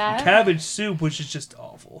like that. cabbage soup, which is just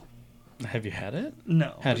awful. Have you had it?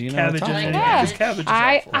 No, How do you know cabbage it's is awful? awful. Yeah. Because cabbage is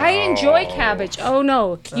I awful. enjoy cabbage. Oh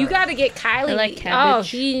no, you got to get Kylie. I like cabbage. Oh,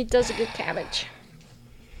 she does a good cabbage.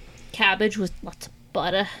 Cabbage with lots of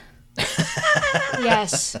butter.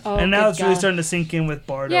 Yes. Oh, And now good it's really God. starting to sink in with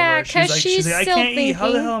Bardo. Yeah, where 'cause she's I still can't eat. How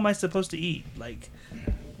the thinking- hell am I supposed to eat? Like,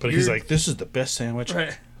 But he's like, this is the best sandwich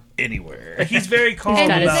right. anywhere. He's very calm And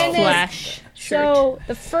Got his then about. it- Flash shirt. So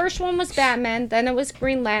the first one was Batman, then it was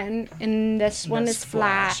Green Lantern, and this one That's is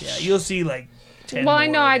Flash. Yeah, you'll see like 10 Well, I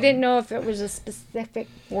more know of I them. didn't know if it was a specific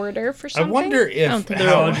order for I something. wonder don't if think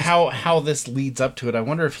they're all how this leads up to it. I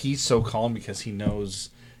wonder if he's so calm because he knows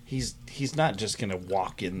he's not just gonna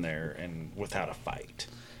walk in there and without a fight.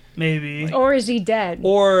 Maybe. Or is he dead?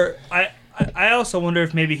 Or I also wonder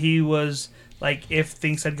if maybe he was like if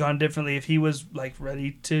things had gone differently, if he was like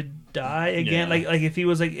ready to die again, Yeah. like if he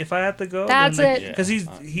was like if I have to go, That's then, like, it. because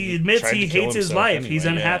he admits Tried he to kill hates his himself life, he's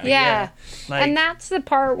anyway, unhappy. Yeah. Like, And that's the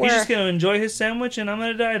part he's where just gonna enjoy his sandwich, and I'm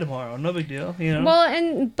gonna die tomorrow. No big deal, you know.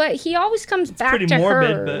 well, but he always comes back pretty to morbid,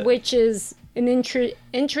 her, but- which is an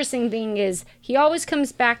interesting thing. Is he always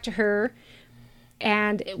comes back to her,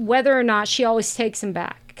 and whether or not she always takes him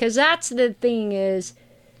back, because that's the thing is,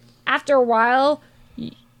 after a while,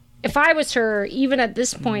 if I was her, even at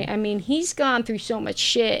this point, I mean, he's gone through so much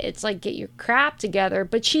shit. It's like, get your crap together.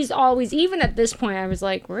 But she's always, even at this point, I was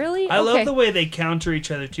like, really? I Okay. love the way they counter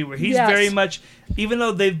each other too, where he's Yes. very much, even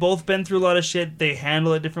though they've both been through a lot of shit, they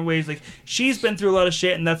handle it different ways. Like she's been through a lot of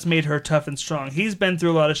shit, and that's made her tough and strong. He's been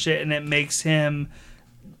through a lot of shit, and it makes him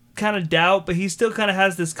kind of doubt, but he still kind of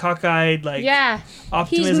has this cockeyed like Yeah.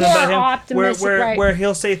 optimism He's more about him, optimistic, where right. where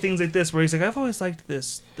he'll say things like this, where he's like, "I've always liked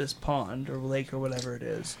this pond or lake or whatever it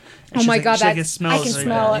is." And Oh she's my like, God, she's like, that's- it smells I can really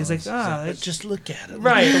smell bad. it. He's like, But it's just look at it.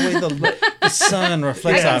 Right. Look at the way the sun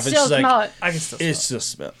reflects I can off. It's still just smell like it. I can still smell it it. just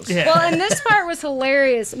smells. Yeah. Well, and this part was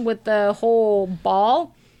hilarious with the whole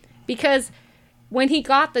ball, because when he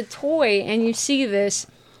got the toy and you see this,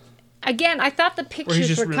 again, I thought the pictures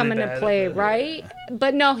just were really coming bad to at play, it, right?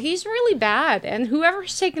 But no, he's really bad. And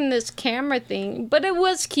whoever's taking this camera thing, but it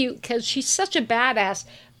was cute because she's such a badass.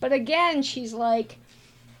 But again, she's like,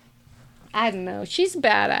 I don't know, she's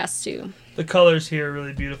badass too. The colors here are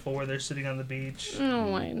really beautiful where they're sitting on the beach.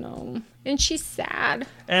 Oh, I know. And she's sad.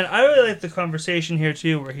 And I really like the conversation here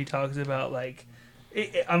too, where he talks about like,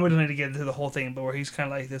 I'm going to get into the whole thing, but where he's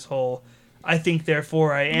kind of like this whole, "I think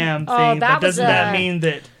therefore I am" Oh, thing. that But was doesn't that a- mean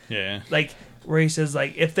that Yeah. like where he says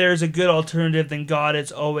like, if there's a good alternative, then God is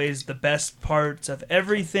always the best parts of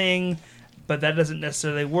everything. But that doesn't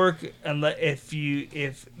necessarily work unless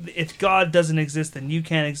if God doesn't exist, then you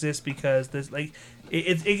can't exist, because there's like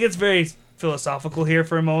it gets very philosophical here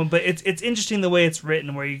for a moment, but it's interesting the way it's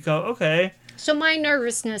written, where you go, okay. So my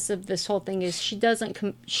nervousness of this whole thing is she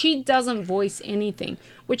doesn't voice anything,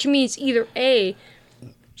 which means either A,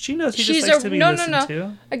 She knows he she's just likes a to be no listened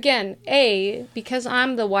to. again, A, because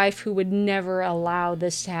I'm the wife who would never allow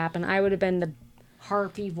this to happen. I would have been the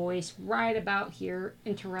harpy voice right about here,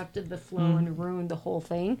 interrupted the flow and ruined the whole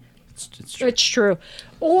thing. It's true. It's true.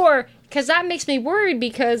 Or because that makes me worried,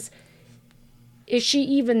 because is she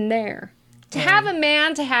even there? To have a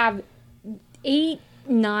man to have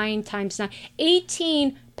 9 times 9,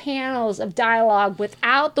 18 panels of dialogue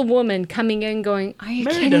without the woman coming in going, "Are you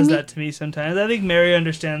Mary kidding does me?" that to me sometimes. I think Mary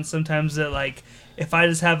understands sometimes that, like, if I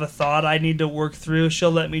just have a thought I need to work through,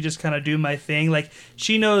 she'll let me just kind of do my thing. Like,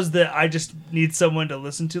 she knows that I just need someone to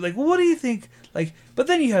listen to. Like, well, what do you think? Like, But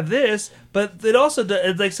then you have this, but it also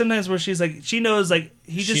it's like sometimes where she's like, she knows like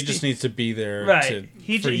She just needs to be there Right. to,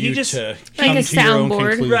 He for ju- you he just- to Like come a to your own soundboard.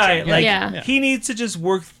 conclusion. right, like Yeah. he needs to just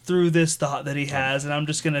work through this thought that he has, and I'm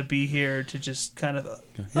just gonna be here to just kind of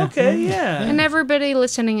okay, yeah. And everybody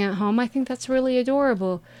listening at home, I think that's really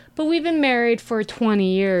adorable. But we've been married for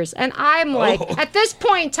 20 years, and I'm like, at this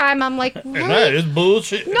point in time, I'm like, And that really? is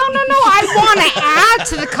bullshit. No, I want to add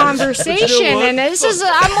to the conversation, what? and this is,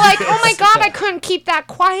 I'm like, oh my god, I couldn't keep that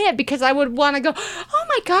quiet because I would want to go, oh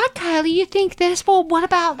my god, Kylie, you think this? Well, what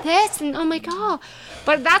about this? And oh my god,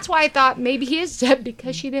 but that's why I thought maybe he is dead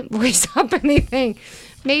because she didn't voice up anything.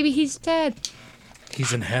 Maybe he's dead.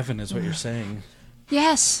 He's in heaven, is what you're saying.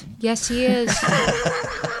 Yes, he is.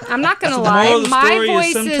 I'm not gonna The lie, moral of the my story voice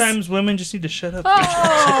is sometimes women just need to shut up.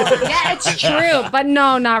 Oh, yeah, it's true. But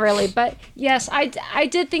no, not really. But yes, I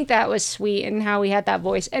did think that was sweet and how he had that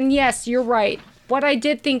voice. And yes, you're right. What I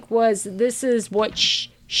did think was this is what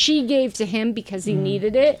she gave to him because he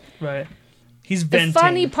needed it. Right. He's The venting.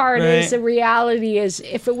 funny part right? is, the reality is,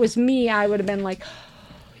 if it was me, I would have been like,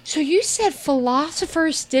 so you said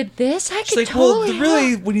philosophers did this? I It's could like, totally... well,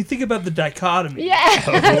 really, when you think about the dichotomy,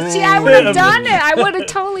 Yeah. See, I would have done it. I would have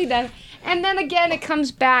totally done it. And then again, it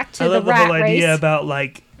comes back to I the love the rat whole race. idea about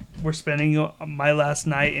like we're spending my last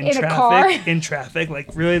night in In a traffic. car. In traffic, like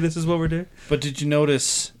really, this is what we're doing. But did you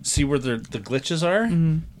notice, see where the glitches are?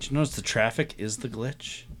 Did you notice the traffic is the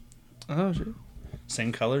glitch? Oh shit!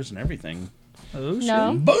 Same colors and everything. Oh shit!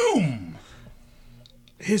 No. Boom!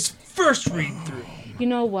 His first read through. You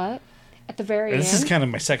know what? At the very This end, is kind of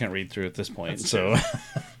my second read through at this point, so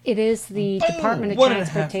it is the Department of One and a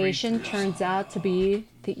half Transportation turns out to be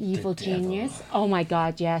the evil genius. Oh my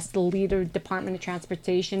god, yes. The leader of Department of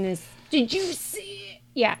Transportation is... Did you see it?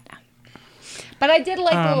 Yeah. But I did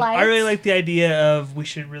like the lights. I really like the idea of we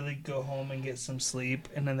should really go home and get some sleep,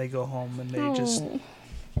 and then they go home and they just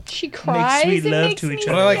She cries. sweet It love makes to me each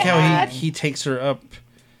But other. I like how sad. he takes her up,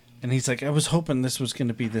 and he's like, I was hoping this was going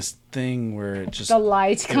to be this thing where it just The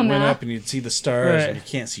lights it come went out. up and you'd see the stars Right. and you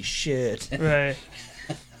can't see shit. right.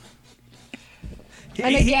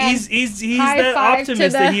 And again, he's high that five to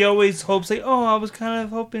optimist the- that he always hopes like, oh, I was kind of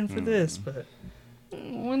hoping for this, but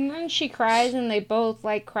When then she cries and they both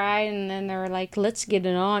like cry and then they're like, let's get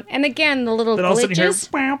it on. And again, the little then all of a sudden you hear, glitches.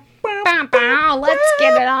 Bow, bow, let's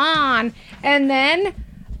get it on. And then,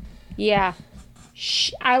 yeah.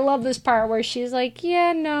 I love this part where she's like,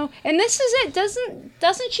 yeah, no. And this is it.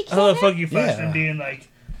 Doesn't she I kill love him? Funky Flash Yeah. and being like,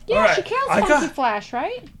 Yeah, all right, she kills I Funky got- Flash,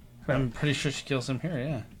 right? I'm pretty sure she kills him here,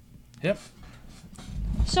 yeah. Yep.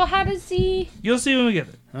 So how does he... You'll see when we get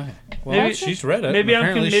there. Okay. Well, Maybe- she's read it. Maybe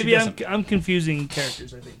Apparently she doesn't. I'm confusing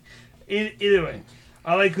characters. I think. Either way,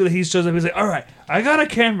 I like that he shows up. He's like, "All right, I got a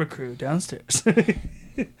camera crew downstairs.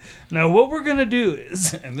 Now what we're gonna do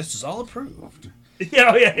is, And this is all approved.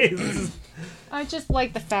 yeah, this is- I just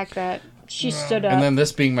like the fact that she stood up. And then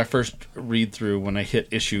this being my first read through, when I hit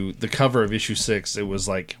the cover of issue 6, it was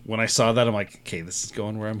like, when I saw that, I'm like, okay, this is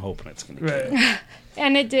going where I'm hoping it's going to go. right.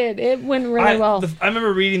 And it did. It went really well. I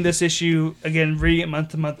remember reading this issue again, reading it month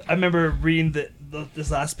to month. I remember reading this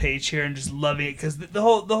last page here and just loving it because the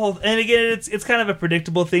whole and again it's kind of a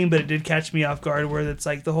predictable thing, but it did catch me off guard where it's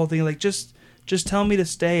like the whole thing like just tell me to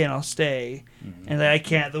stay and I'll stay, and like, I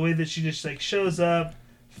can't. The way that she just like shows up,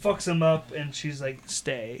 fucks him up, and she's like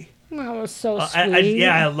stay. That was so sweet.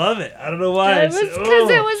 I love it. I don't know why. It was because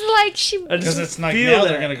it was like she... I Because just it's like feel now that.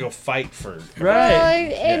 they're going to go fight for. right.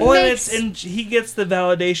 It Well, makes... and he gets the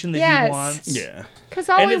validation that Yes. he wants. Yeah. Because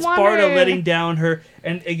all And we it's wanted... Barda letting down her,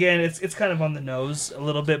 and again, it's kind of on the nose a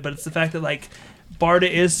little bit, but it's the fact that like Barda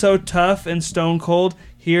is so tough and stone cold.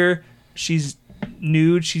 Here, she's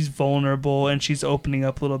nude, she's vulnerable, and she's opening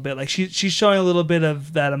up a little bit. Like she's showing a little bit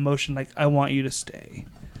of that emotion. Like I want you to stay.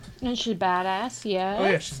 And she's badass, yeah. Oh,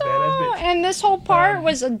 yeah, she's a badass bitch. And this whole part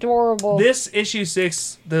was adorable. This issue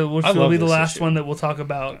 6, which I will love be the this last issue. one that we'll talk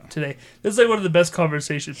about today. This is like one of the best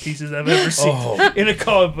conversation pieces I've ever seen Oh. in a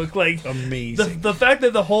comic book. Like Amazing. the fact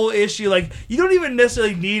that the whole issue, like, you don't even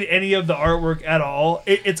necessarily need any of the artwork at all.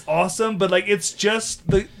 It's awesome, but like it's just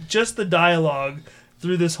the dialogue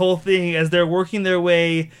through this whole thing as they're working their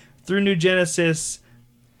way through New Genesis.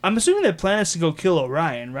 I'm assuming their plan is to go kill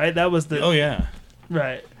Orion, right? That was the Oh, yeah.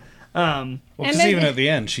 right. Well, And because then- even at the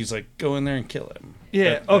end, she's like, go in there and kill him.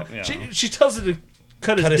 Yeah. Yeah. She tells him to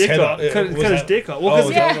cut his Cut his dick head off. off. Cut Was his that- dick off. Oh, Well,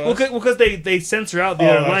 is that what it was? because they censor out the Oh,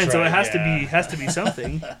 other that's line, so it right, has to be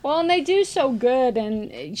something. Well, and they do so good,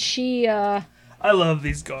 and she... I love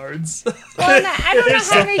these guards. Well, and I don't know They're how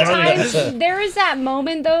so many funny. times... There is that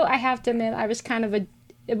moment, though, I have to admit, I was kind of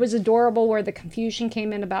it was adorable where the confusion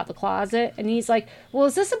came in about the closet, and he's like, well,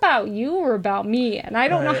 is this about you or about me? And I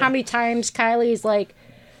don't know how many times Kylie's like,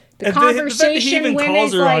 the And the fact that conversation he even when calls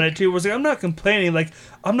it's her like, on it too was like, I'm not complaining. Like,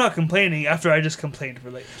 I'm not complaining after I just complained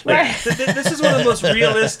for like Right. this is one of the most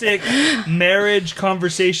realistic marriage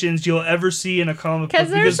conversations you'll ever see in a comic book. 'Cause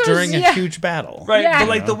they're Because so- During Yeah. a huge battle. right, Yeah. but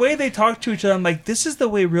like the way they talk to each other, I'm like, this is the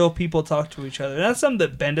way real people talk to each other. And that's something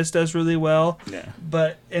that Bendis does really well. Yeah.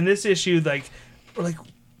 But in this issue, we're like.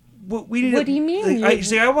 We need What do you mean?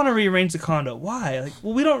 Like, I want to rearrange the condo. Why? Like,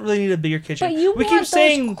 well, we don't really need a bigger kitchen. but you we want keep those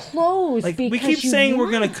saying, clothes like, because we keep you saying we're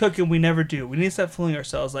want gonna cook and we never do. We need to stop fooling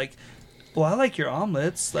ourselves. Like, well, I like your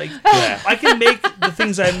omelets. Like, Yeah. I can make the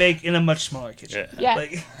things I make in a much smaller kitchen. Yeah.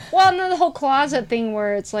 Like, Well, and then the whole closet thing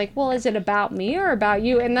where it's like, well, is it about me or about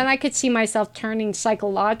you? And then I could see myself turning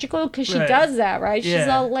psychological because she Right. does that, right? She's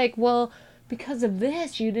Yeah. all like, well, because of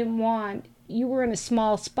this, you were in a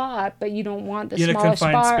small spot, but you don't want the In a small confined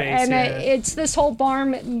spot. space, And yeah. it's this whole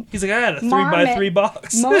barn he's like, I had a 3x3 Marmot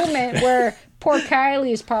box. moment where poor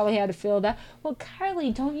Kylie's probably had to feel that. Well,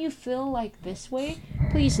 Kylie, don't you feel like this way?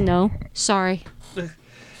 Please, no. Sorry.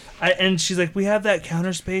 And she's like, we have that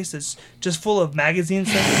counter space that's just full of magazines.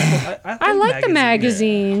 I like the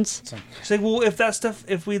magazines. She's like, well, if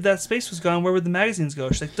that space was gone, where would the magazines go?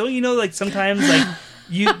 She's like, don't you know, like sometimes like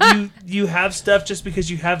you have stuff just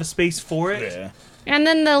because you have a space for it. Yeah. And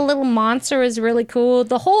then the little monster is really cool.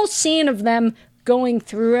 The whole scene of them going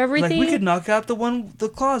through Like everything. we could knock out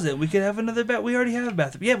the closet. We could have another we already have a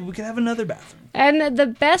bathroom. Yeah, but we could have another bathroom. And the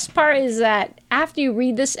best part is that after you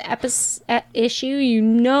read this issue, you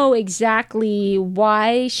know exactly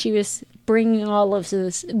why she was bringing all of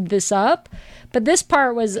this up. But this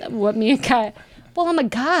part was what me and Kai. Well, oh my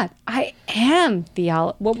God, I am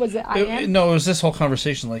theology. What was it? I am. No, it was this whole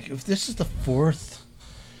conversation. Like, if this is the fourth,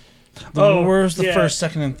 Oh, where's the yeah. first,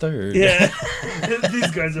 second, and third? Yeah, these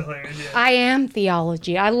guys are hilarious. Yeah. I am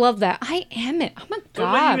theology. I love that. I am it. Oh my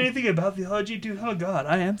Don't know God. anything about theology, dude. Oh God,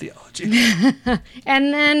 I am theology.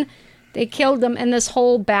 And then they killed them in this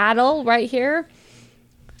whole battle right here.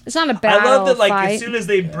 It's not a battle. I love that, like, fight. as soon as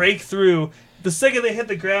they break through, the second they hit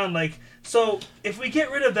the ground, like, so if we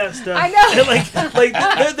get rid of that stuff, I know.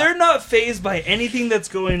 like they're not fazed by anything that's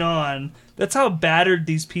going on. That's how battered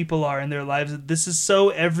these people are in their lives. This is so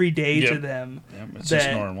everyday to Yep. them. Yep, it's that-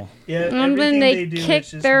 just normal. Yeah, And everything then they do is kick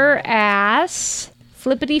just their normal. ass.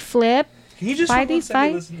 Flippity flip. Can you just fighty for one second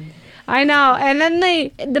fight. listen? I know. And then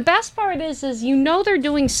the best part is you know they're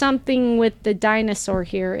doing something with the dinosaur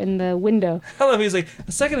here in the window. I love. He's like,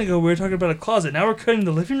 a second ago we were talking about a closet. Now we're cutting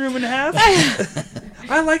the living room in half.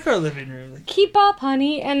 I like our living room. Like, Keep up,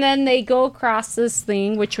 honey. And then they go across this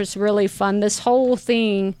thing, which was really fun. This whole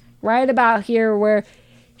thing right about here where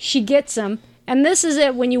she gets him. And this is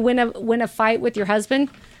it when you win a fight with your husband.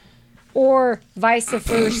 Or vice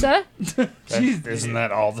versa. Isn't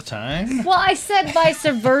that all the time? Well, I said vice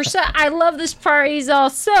versa. I love this part. He's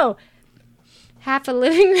also half a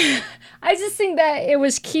living room. I just think that it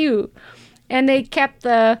was cute. And they kept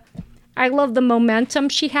I love the momentum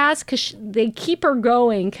she has because they keep her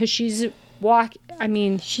going because she's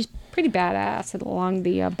she's pretty badass along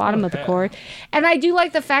the bottom of the Okay. cord. And I do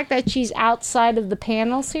like the fact that she's outside of the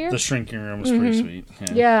panels here. The shrinking room was pretty sweet.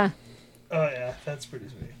 Yeah. oh yeah, that's pretty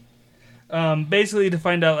sweet. Basically to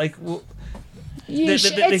find out, like, well, You they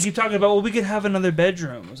it's- keep talking about, well, we could have another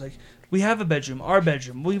bedroom. It's like, we have a bedroom, our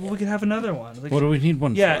bedroom. We could have another one. Like, What do we need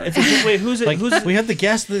one yeah, for? it's like, wait, who's it? Like, who's we had the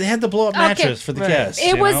guest. They had the blow up Okay. mattress for the Right. guests.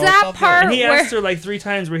 It you was know? that It's all good. part- And he where- asked her like 3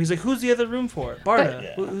 times where he's like, who's the other room for?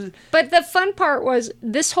 Barda. Who's- But the fun part was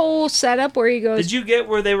this whole setup where he goes, Did you get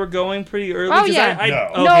where they were going pretty early? Oh, 'Cause yeah.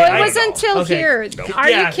 No. no, okay, it was until okay. here. Are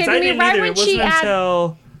Yeah, you 'cause kidding I me? didn't Right either. when It wasn't she had,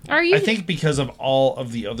 until... are you? I think because of all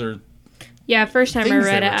of the other. Yeah, first time I Things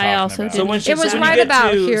read they it, were I talking also about. did. So when she It was when you right get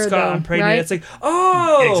about to here, Scott, though, I'm pregnant, right? it's like,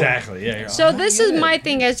 oh! Exactly. Yeah. So this is my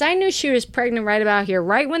thing is I knew she was pregnant right about here,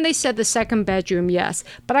 right when they said the second bedroom, yes.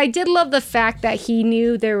 But I did love the fact that he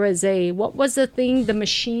knew there was what was the thing, the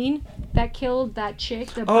machine that killed that chick,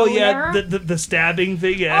 the Oh, boner? yeah, the stabbing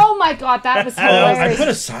thing, yeah. Oh my God, that was I hilarious. put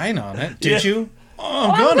a sign on it. Did Yeah. you?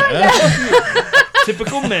 Oh, I'm gonna.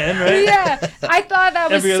 Typical man, right? Yeah, I thought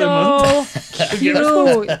that was Every other so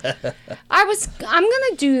cute. I'm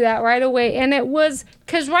gonna do that right away, and it was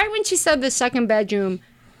because right when she said the second bedroom,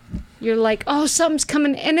 you're like, oh, something's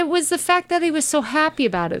coming, and it was the fact that he was so happy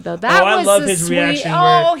about it, though. That I was love the his sweet. reaction.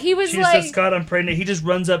 Oh, where he was she like, says, Scott, I'm pregnant. He just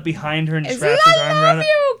runs up behind her and just "Is wraps he, his I arm around love her.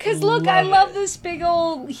 you," because look, I Love love it. this big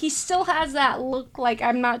old. He still has that look, like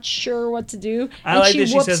I'm not sure what to do. I and like that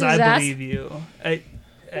she whoops says, his I ass. believe you.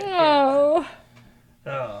 Oh.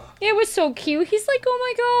 Oh. It was so cute. He's like, oh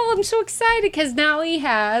my God, I'm so excited because now he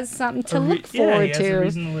has something to look Yeah, forward he has a to.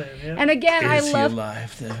 reason to live. Yeah. And again, I Is he love.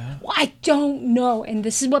 alive there? I don't know. And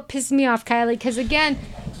this is what pissed me off, Kylie, because again,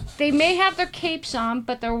 they may have their capes on,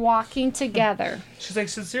 but they're walking together. She's like,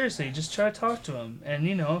 so seriously, just try to talk to him. And,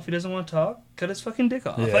 if he doesn't want to talk, cut his fucking dick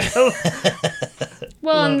off. Yeah. Like,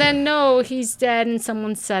 Well, and then no, he's dead, and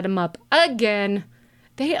someone set him up again.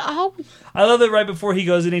 They all. I love that right before he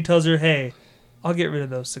goes in, he tells her, hey, I'll get rid of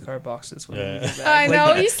those cigar boxes when we get back. I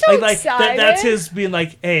know, he's so excited. That's his being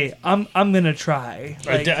like, hey, I'm gonna try.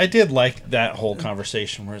 Like, I did like that whole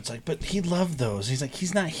conversation where it's like, but he loved those. He's like,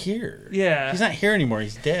 he's not here. Yeah. He's not here anymore.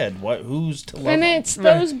 He's dead. Who's to love And him? it's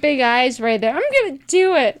those big eyes right there. I'm gonna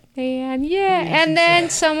do it, and and then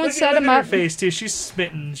someone look set at him her up. face too. She's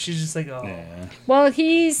smitten. She's just like, oh. Yeah. Well,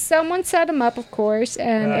 someone set him up, of course,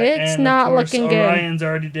 and it's and of not course, looking good. Orion's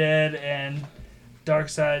already dead, and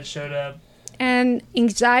Darkseid showed up. And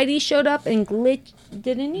anxiety showed up, and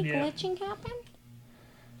did any Yeah. glitching happen?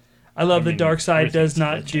 I love mean, that Darkseid does everything's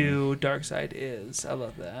not glitching. do Darkseid is. I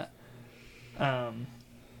love that.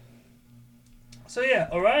 So yeah,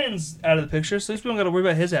 Orion's out of the picture, so at least we don't got to worry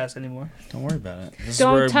about his ass anymore. Don't worry about it. This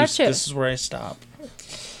Don't is where touch it. This is where I stop.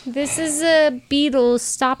 This is a Beatles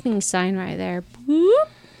stopping sign right there. Boop.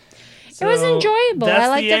 It was So enjoyable. That's I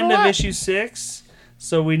liked the it a end of lot. issue 6.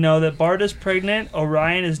 So we know that Barda's pregnant,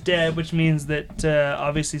 Orion is dead, which means that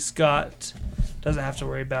obviously Scott doesn't have to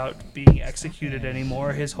worry about being executed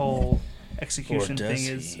anymore. His whole execution does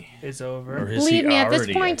thing he? is over. Or is Believe he me, at this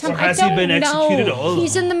already point in time, Or I has he don't been executed know. all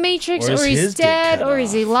He's in the Matrix, Or is or he's his dick dead, cut or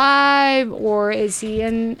is he off? alive, or is he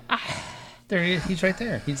in? There he is. He's right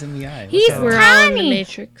there. He's in the eye. He's We're all in the tiny.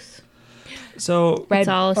 Matrix. So Red It's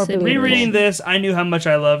all a or blue. simulation. rereading this, I knew how much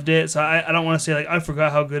I loved it, so I don't want to say like I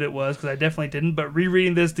forgot how good it was because I definitely didn't. But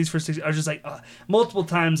rereading these first 6, I was just like multiple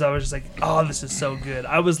times. I was just like, oh, this is so good.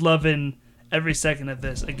 I was loving every second of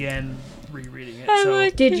this. Again, rereading it. So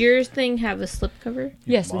Did your thing have a slipcover?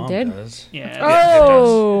 Yes, it Mom did. does. yeah.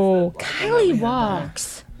 Oh, Kylie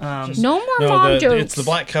walks. No more mom No, jokes. it's the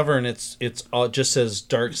black cover, and it just says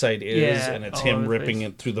Dark Side is, Yeah, and it's all him over the ripping place.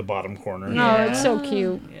 it through the bottom corner. No, it's so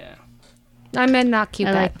cute. Yeah. I meant not cute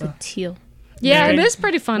I back. like the teal. Yeah, Mary, it is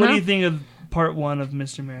pretty fun. What do Huh? you think of part 1 of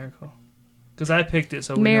Mr. Miracle? Because I picked it,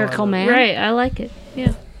 so we Miracle know I love Man. Right, I like it.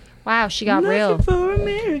 Yeah. Wow, she it. got real. Looking for a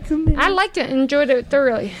miracle man. I liked it, enjoyed it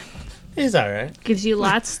thoroughly. He's all right. Gives you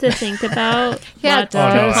lots to think about. Yeah, lots it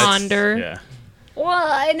to does. ponder. Yeah.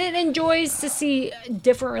 Well, and it enjoys to see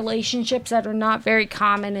different relationships that are not very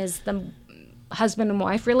common as the husband and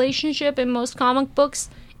wife relationship in most comic books.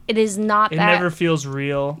 It is not It that. never feels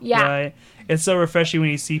real. Yeah. Right? It's so refreshing when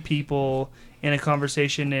you see people in a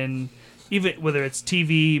conversation, and even whether it's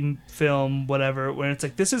TV, film, whatever, when it's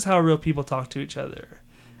like, this is how real people talk to each other.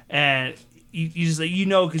 And you just like,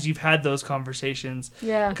 because you've had those conversations.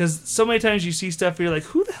 Yeah. Because so many times you see stuff, and you're like,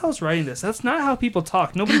 who the hell's writing this? That's not how people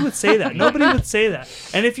talk. Nobody would say that. Nobody would say that.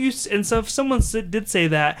 And so if someone did say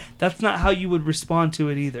that, that's not how you would respond to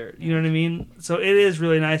it either. You know what I mean? So it is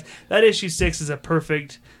really nice. That issue 6 is a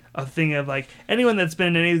perfect thing of like anyone that's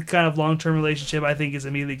been in any kind of long-term relationship, I think is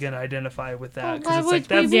immediately going to identify with that. Why Because it's like, would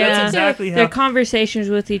that's, we that's Yeah. exactly Their how... conversations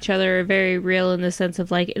with each other are very real in the sense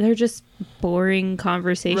of like they're just boring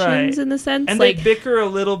conversations Right. in the sense And like they bicker a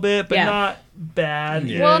little bit, but Yeah. not bad.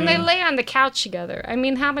 Yeah. Well, and they lay on the couch together. I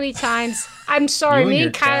mean, how many times? I'm sorry, You and me your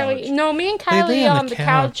and Kylie. couch. No, me and They lay Kylie on on the the couch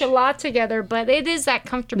couch a lot together, but it is that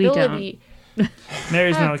comfortability.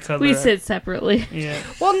 Mary's not a cuddler. we sit separately. Yeah.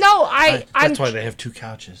 Well, no, I'm. That's why they have 2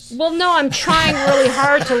 couches. Well, no, I'm trying really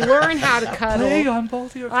hard to learn how to There you go. cuddle. I'm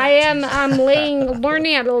both your I am. I'm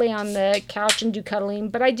learning how to lay on the couch and do cuddling,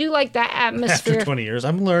 but I do like that After atmosphere. 20 years,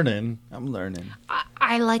 I'm learning.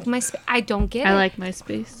 I like my. I don't get I it. like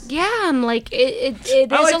MySpace. Yeah, I'm like it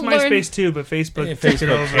is I like a learn. MySpace too, but Facebook Yeah, took it Facebook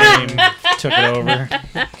over. took it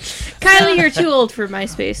over. Kylie, you're too old for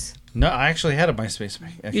MySpace. No, I actually had a MySpace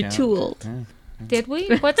account. You're too old. Did we?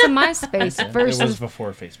 What's a MySpace It versus? was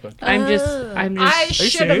before Facebook. I'm just I you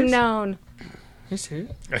should have serious? known. You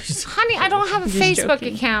serious? Honey, I don't have a Just Facebook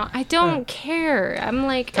joking. account. I don't care. I'm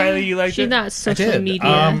like, Kylie, you liked she's it? not I social did. media.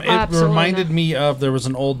 It Absolutely reminded not. me of there was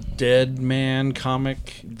an old Dead Man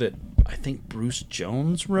comic that I think Bruce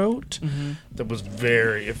Jones wrote that was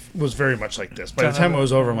very much like this. By the time it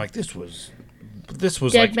was over, I'm like, this was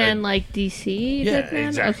Dead like Man like DC? yeah, Dead Man?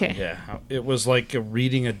 exactly. Okay. Yeah, it was like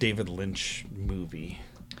reading a David Lynch movie.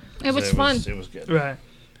 it was fun. It was good. Right.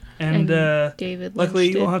 And David luckily,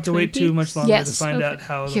 Lynch you won't did have to Twin wait too Peaks? much longer Yes. to find Okay. out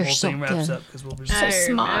how the You're whole so thing wraps good. up, because we'll be So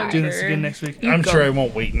smart. doing this again next week. I'm Go. sure I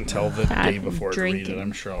won't wait until the Bad day before to read it. drinking.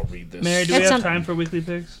 I'm sure I'll read this. Mary, do we That's have not- time for weekly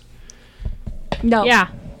picks? No. Yeah.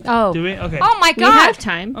 Oh. Do we? Okay. Oh my We have god.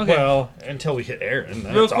 time. Okay. Well, until we hit Aaron,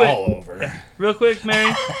 then Real it's quick. all over. Real quick,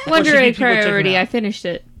 Mary. Wonder should Egg people check Priority. out? I finished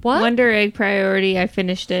it. What? Wonder Egg Priority. I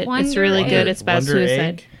finished it. It's Wonder really Egg. good. It's about Wonder suicide.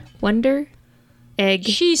 Egg? Wonder Egg.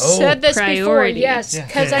 She Oh. said this before, Priority. yes. Yeah.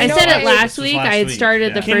 Because Yeah. I know said it I- last This was week. last I had week, started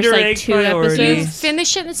yeah. the Kinder first like Egg 2 Priority. You episodes.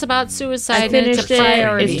 finish it. It's about suicide. I and it's finished a it.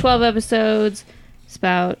 priority. It's 12 episodes. It's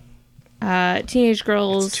about teenage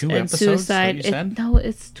girls It's 2 and episodes, suicide. what you said? No,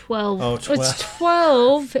 it's 12. Oh, It's 12.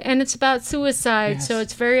 12, and it's about suicide, so Yes.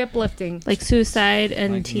 it's very uplifting. Like suicide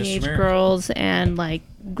and Like Miss teenage America. girls and like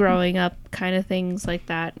growing up kind of things like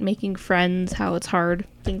that. Making friends, how it's hard.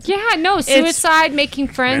 Things. Yeah, no, suicide, making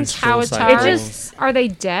friends, Menstrual how it's cycles. hard. It just- Are they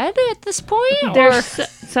dead at this point? There's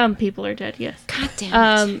some people are dead, yes. God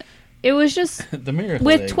damn it. It was just The miracle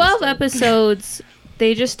with egg 12 was dead. episodes,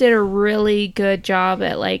 they just did a really good job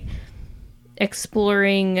at like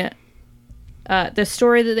exploring the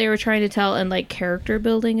story that they were trying to tell and like character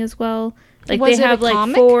building as well. Like Was they it a have like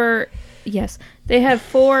comic? 4 they have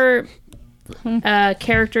 4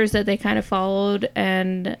 characters that they kind of followed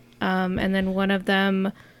and then one of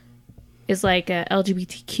them is like a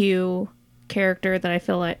LGBTQ character that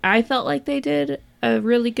I felt like they did a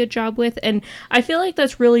really good job with, and I feel like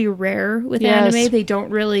that's really rare with Yes. anime. They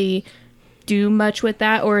don't really do much with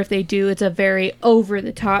that, or if they do, it's a very over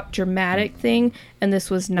the top dramatic thing, and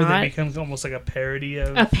this was Where not it becomes almost like a parody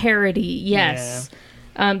of. a parody. Yes.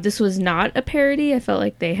 This was not a parody. I felt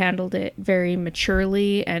like they handled it very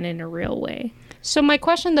maturely and in a real way. So my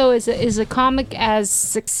question though is a comic as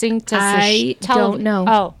succinct as I don't know.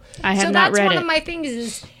 Oh, I have so not that's read one it. of my things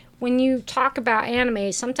is when you talk about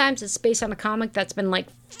anime, sometimes it's based on a comic that's been like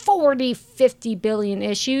 40, 50 billion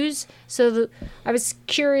issues. So I was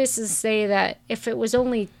curious to say that if it was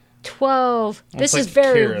only 12, this like is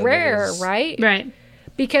very Akira, that rare, is- right? Right.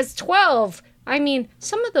 Because 12, I mean,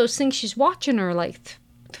 some of those things she's watching are like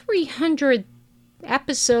 300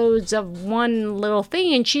 episodes of one little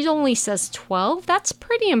thing, and she only says 12. That's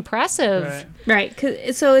pretty impressive. Right.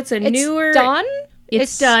 Right. So it's a It's newer. done?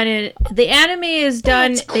 It's done. And the anime is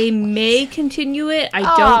done. That's They may continue it. I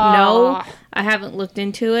don't know. I haven't looked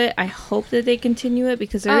into it. I hope that they continue it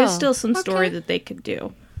because there is Oh, still some story okay. that they could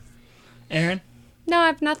do. Aaron? No, I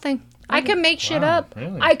have nothing. I can make shit Wow, up.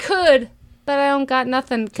 really? I could, but I don't got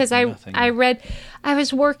nothing because Nothing. I read. I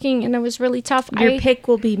was working and it was really tough. Your pick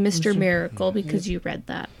will be Mr. Miracle because you read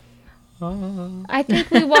that. I think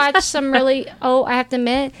we watched some really. Oh, I have to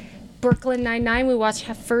admit, Brooklyn Nine-Nine. We watched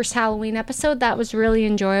her first Halloween episode. That was really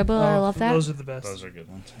enjoyable. I love that. Those are the best. Those are good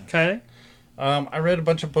ones. Kylie? I read a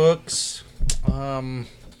bunch of books.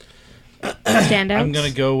 Standouts. I'm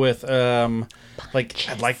gonna go with like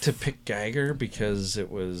I'd like to pick Geiger because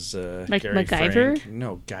it was Like Gary MacGyver? Frank.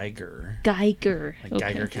 No, Geiger. Geiger. Like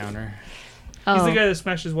Okay. Geiger counter. He's Oh. the guy that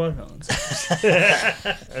smashes watermelons. That's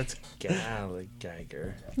Geiger. That's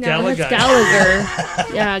Gallagher. Gallagher.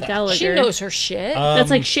 Yeah, Gallagher. She knows her shit.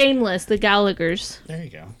 That's like Shameless, the Gallaghers. There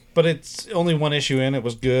you go. But it's only one issue in. It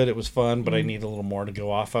was good. It was fun, but I need a little more to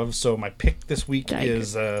go off of. So my pick this week Geiger.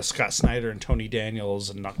 is Scott Snyder and Tony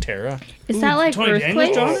Daniels and Noctera. Is that like Tony Daniels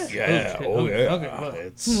Earthquake? drawn What's it? Yeah. Okay, Oh okay, yeah. okay, well.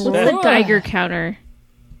 It's the Geiger counter?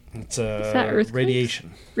 it's that Earthquakes?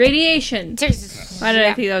 radiation. Radiation. Why did I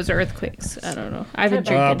Yeah. think that was earthquakes? I don't know. I've been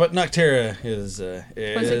drinking. But Noctera is it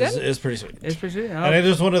good? is pretty sweet. It's pretty sweet. And it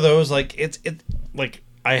is one of those like it like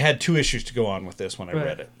I had 2 issues to go on with this when I Right.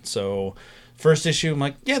 read it. So first issue, I'm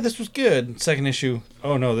like, yeah, this was good. Second issue,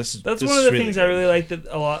 oh no, this is That's this one of is the things I good. really like that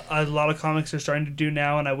a lot of comics are starting to do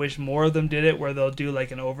now, and I wish more of them did it. Where they'll do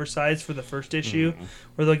like an oversize for the first issue,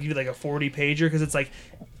 where they'll give you like a 40 pager because it's like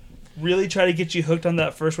really try to get you hooked on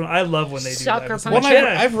that first one. I love when they do Sucker that. It's punch. like, Well,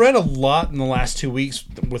 yeah. I've read a lot in the last 2 weeks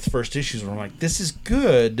with first issues where I'm like, this is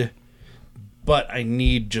good, but I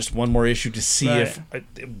need just one more issue to see Right.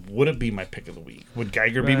 if would it be my pick of the week. Would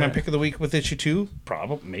Geiger be my Right. pick of the week with issue 2?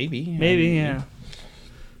 Probably, maybe. Maybe, yeah.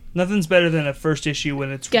 Nothing's better than a first issue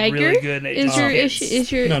when it's Geiger really good. And it is just your hits. issue?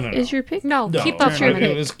 Is your No. is your pick? No, No, keep up turn for it.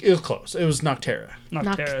 me. it was close. It was Noctera.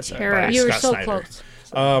 Noctera. sorry. Noctera. by You were Scott so Snyder. close.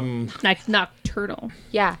 Like nocturnal.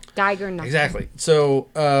 Yeah, Geiger. No. Exactly. So,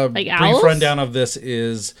 Like brief owls? rundown of this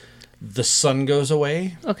is the sun goes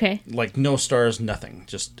away, Okay. like no stars, nothing.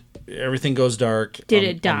 Just everything goes dark. Did on-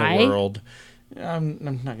 it on die? the world. I'm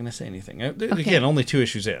not going to say anything. Again, only 2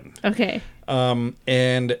 issues in. Okay.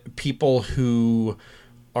 And people who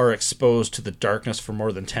are exposed to the darkness for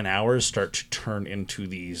more than 10 hours start to turn into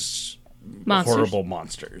these Monsters. horrible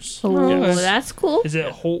monsters. Oh, Yes. that's cool. Is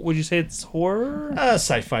it? Would you say it's horror?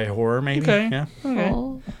 Sci-fi horror, maybe. Okay. Yeah. Okay.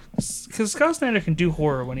 Oh. Because Scott Snyder can do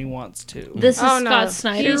horror when he wants to. This is Oh, no. Scott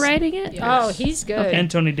Snyder He's- writing it? Oh, he's good. And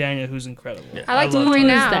Tony Daniel, who's incredible. I like to love point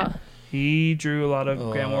Tony. Who's out. that? He drew a lot of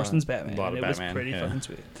Grant Morrison's Batman. a lot of and it Batman, was pretty yeah. fucking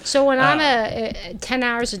sweet. So when I'm a 10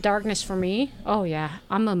 Hours of Darkness for me, oh yeah,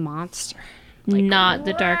 I'm a monster. Not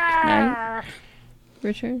the Dark Knight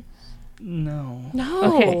Returns. No.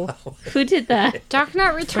 No. Okay. Who did that? Dark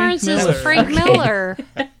Knight Returns is Miller. Frank Okay. Miller.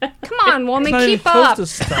 Come on, woman, Not even keep close up. to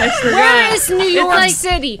stuff. Where is New York like-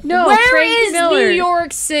 City? No, Where Frank is Miller. New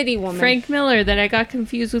York City, woman? Frank Miller that I got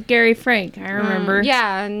confused with Gary Frank. I remember.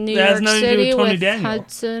 Yeah, New That has York nothing to do City with Tony with Daniel.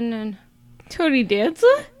 Hudson and. Tony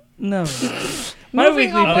Danza? No. My Moving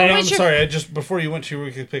weekly on, what pick. was I'm your- sorry. I just before you went to your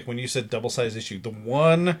weekly pick, when you said double size issue, the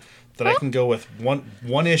one that I can go with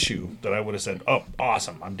one issue that I would have said, oh,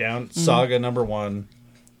 awesome, I'm down. Saga #1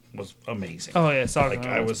 was amazing. Oh yeah, Saga. Like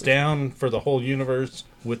I was down for the whole universe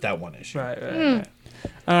with that one issue. Right.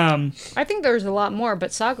 I think there's a lot more,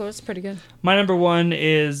 but Saga was pretty good. My number one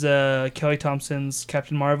is Kelly Thompson's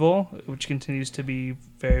Captain Marvel, which continues to be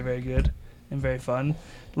very, very good and very fun.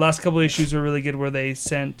 The last couple of issues were really good, where they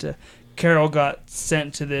sent Carol got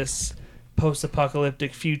sent to this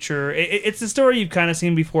post-apocalyptic future. It's a story you've kind of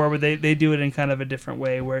seen before, but they do it in kind of a different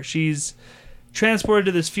way, where she's transported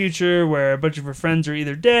to this future where a bunch of her friends are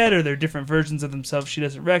either dead or they're different versions of themselves she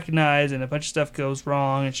doesn't recognize, and a bunch of stuff goes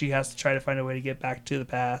wrong, and she has to try to find a way to get back to the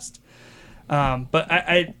past. But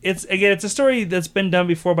it's a story that's been done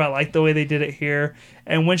before, but I like the way they did it here.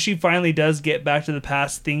 And when she finally does get back to the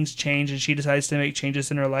past, things change, and she decides to make changes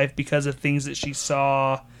in her life because of things that she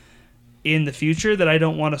saw in the future that I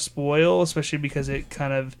don't want to spoil, especially because it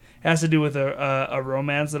kind of has to do with a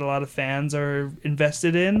romance that a lot of fans are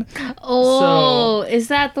invested in. Oh, is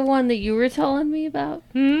that the one that you were telling me about?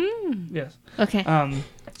 Yes. Okay.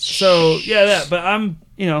 So yeah, that. But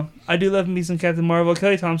I do love me some Captain Marvel.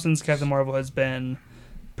 Kelly Thompson's Captain Marvel has been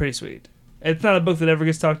pretty sweet. It's not a book that ever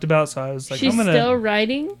gets talked about, so I was like, She's I'm gonna. still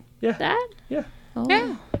writing Yeah. that? Yeah. Oh.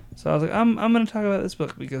 Yeah. So I was like, I'm gonna talk about this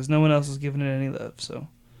book because no one else is giving it any love. So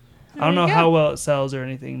I don't know you go. how well it sells or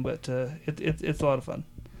anything, but it's a lot of fun.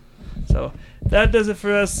 So that does it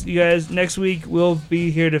for us, you guys. Next week we'll be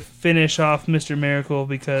here to finish off Mr. Miracle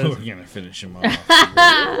because We're gonna finish him off.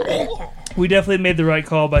 we definitely made the right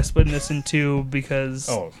call by splitting this in two because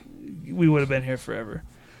Oh, we would have been here forever.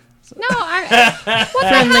 No, I.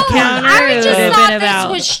 From the counter, I it would just have thought been this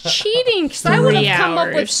about was cheating because I would 3 have come up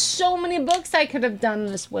with hours. so many books I could have done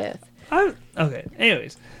this with. Okay.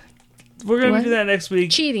 Anyways, we're gonna What? do that next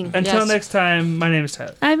week. Cheating. Until yes. next time, my name is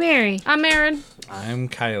Tyler. I'm Mary. I'm Aaron. I'm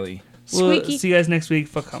Kylie. We'll Squeaky. see you guys next week.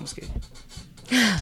 Fuck Homescape.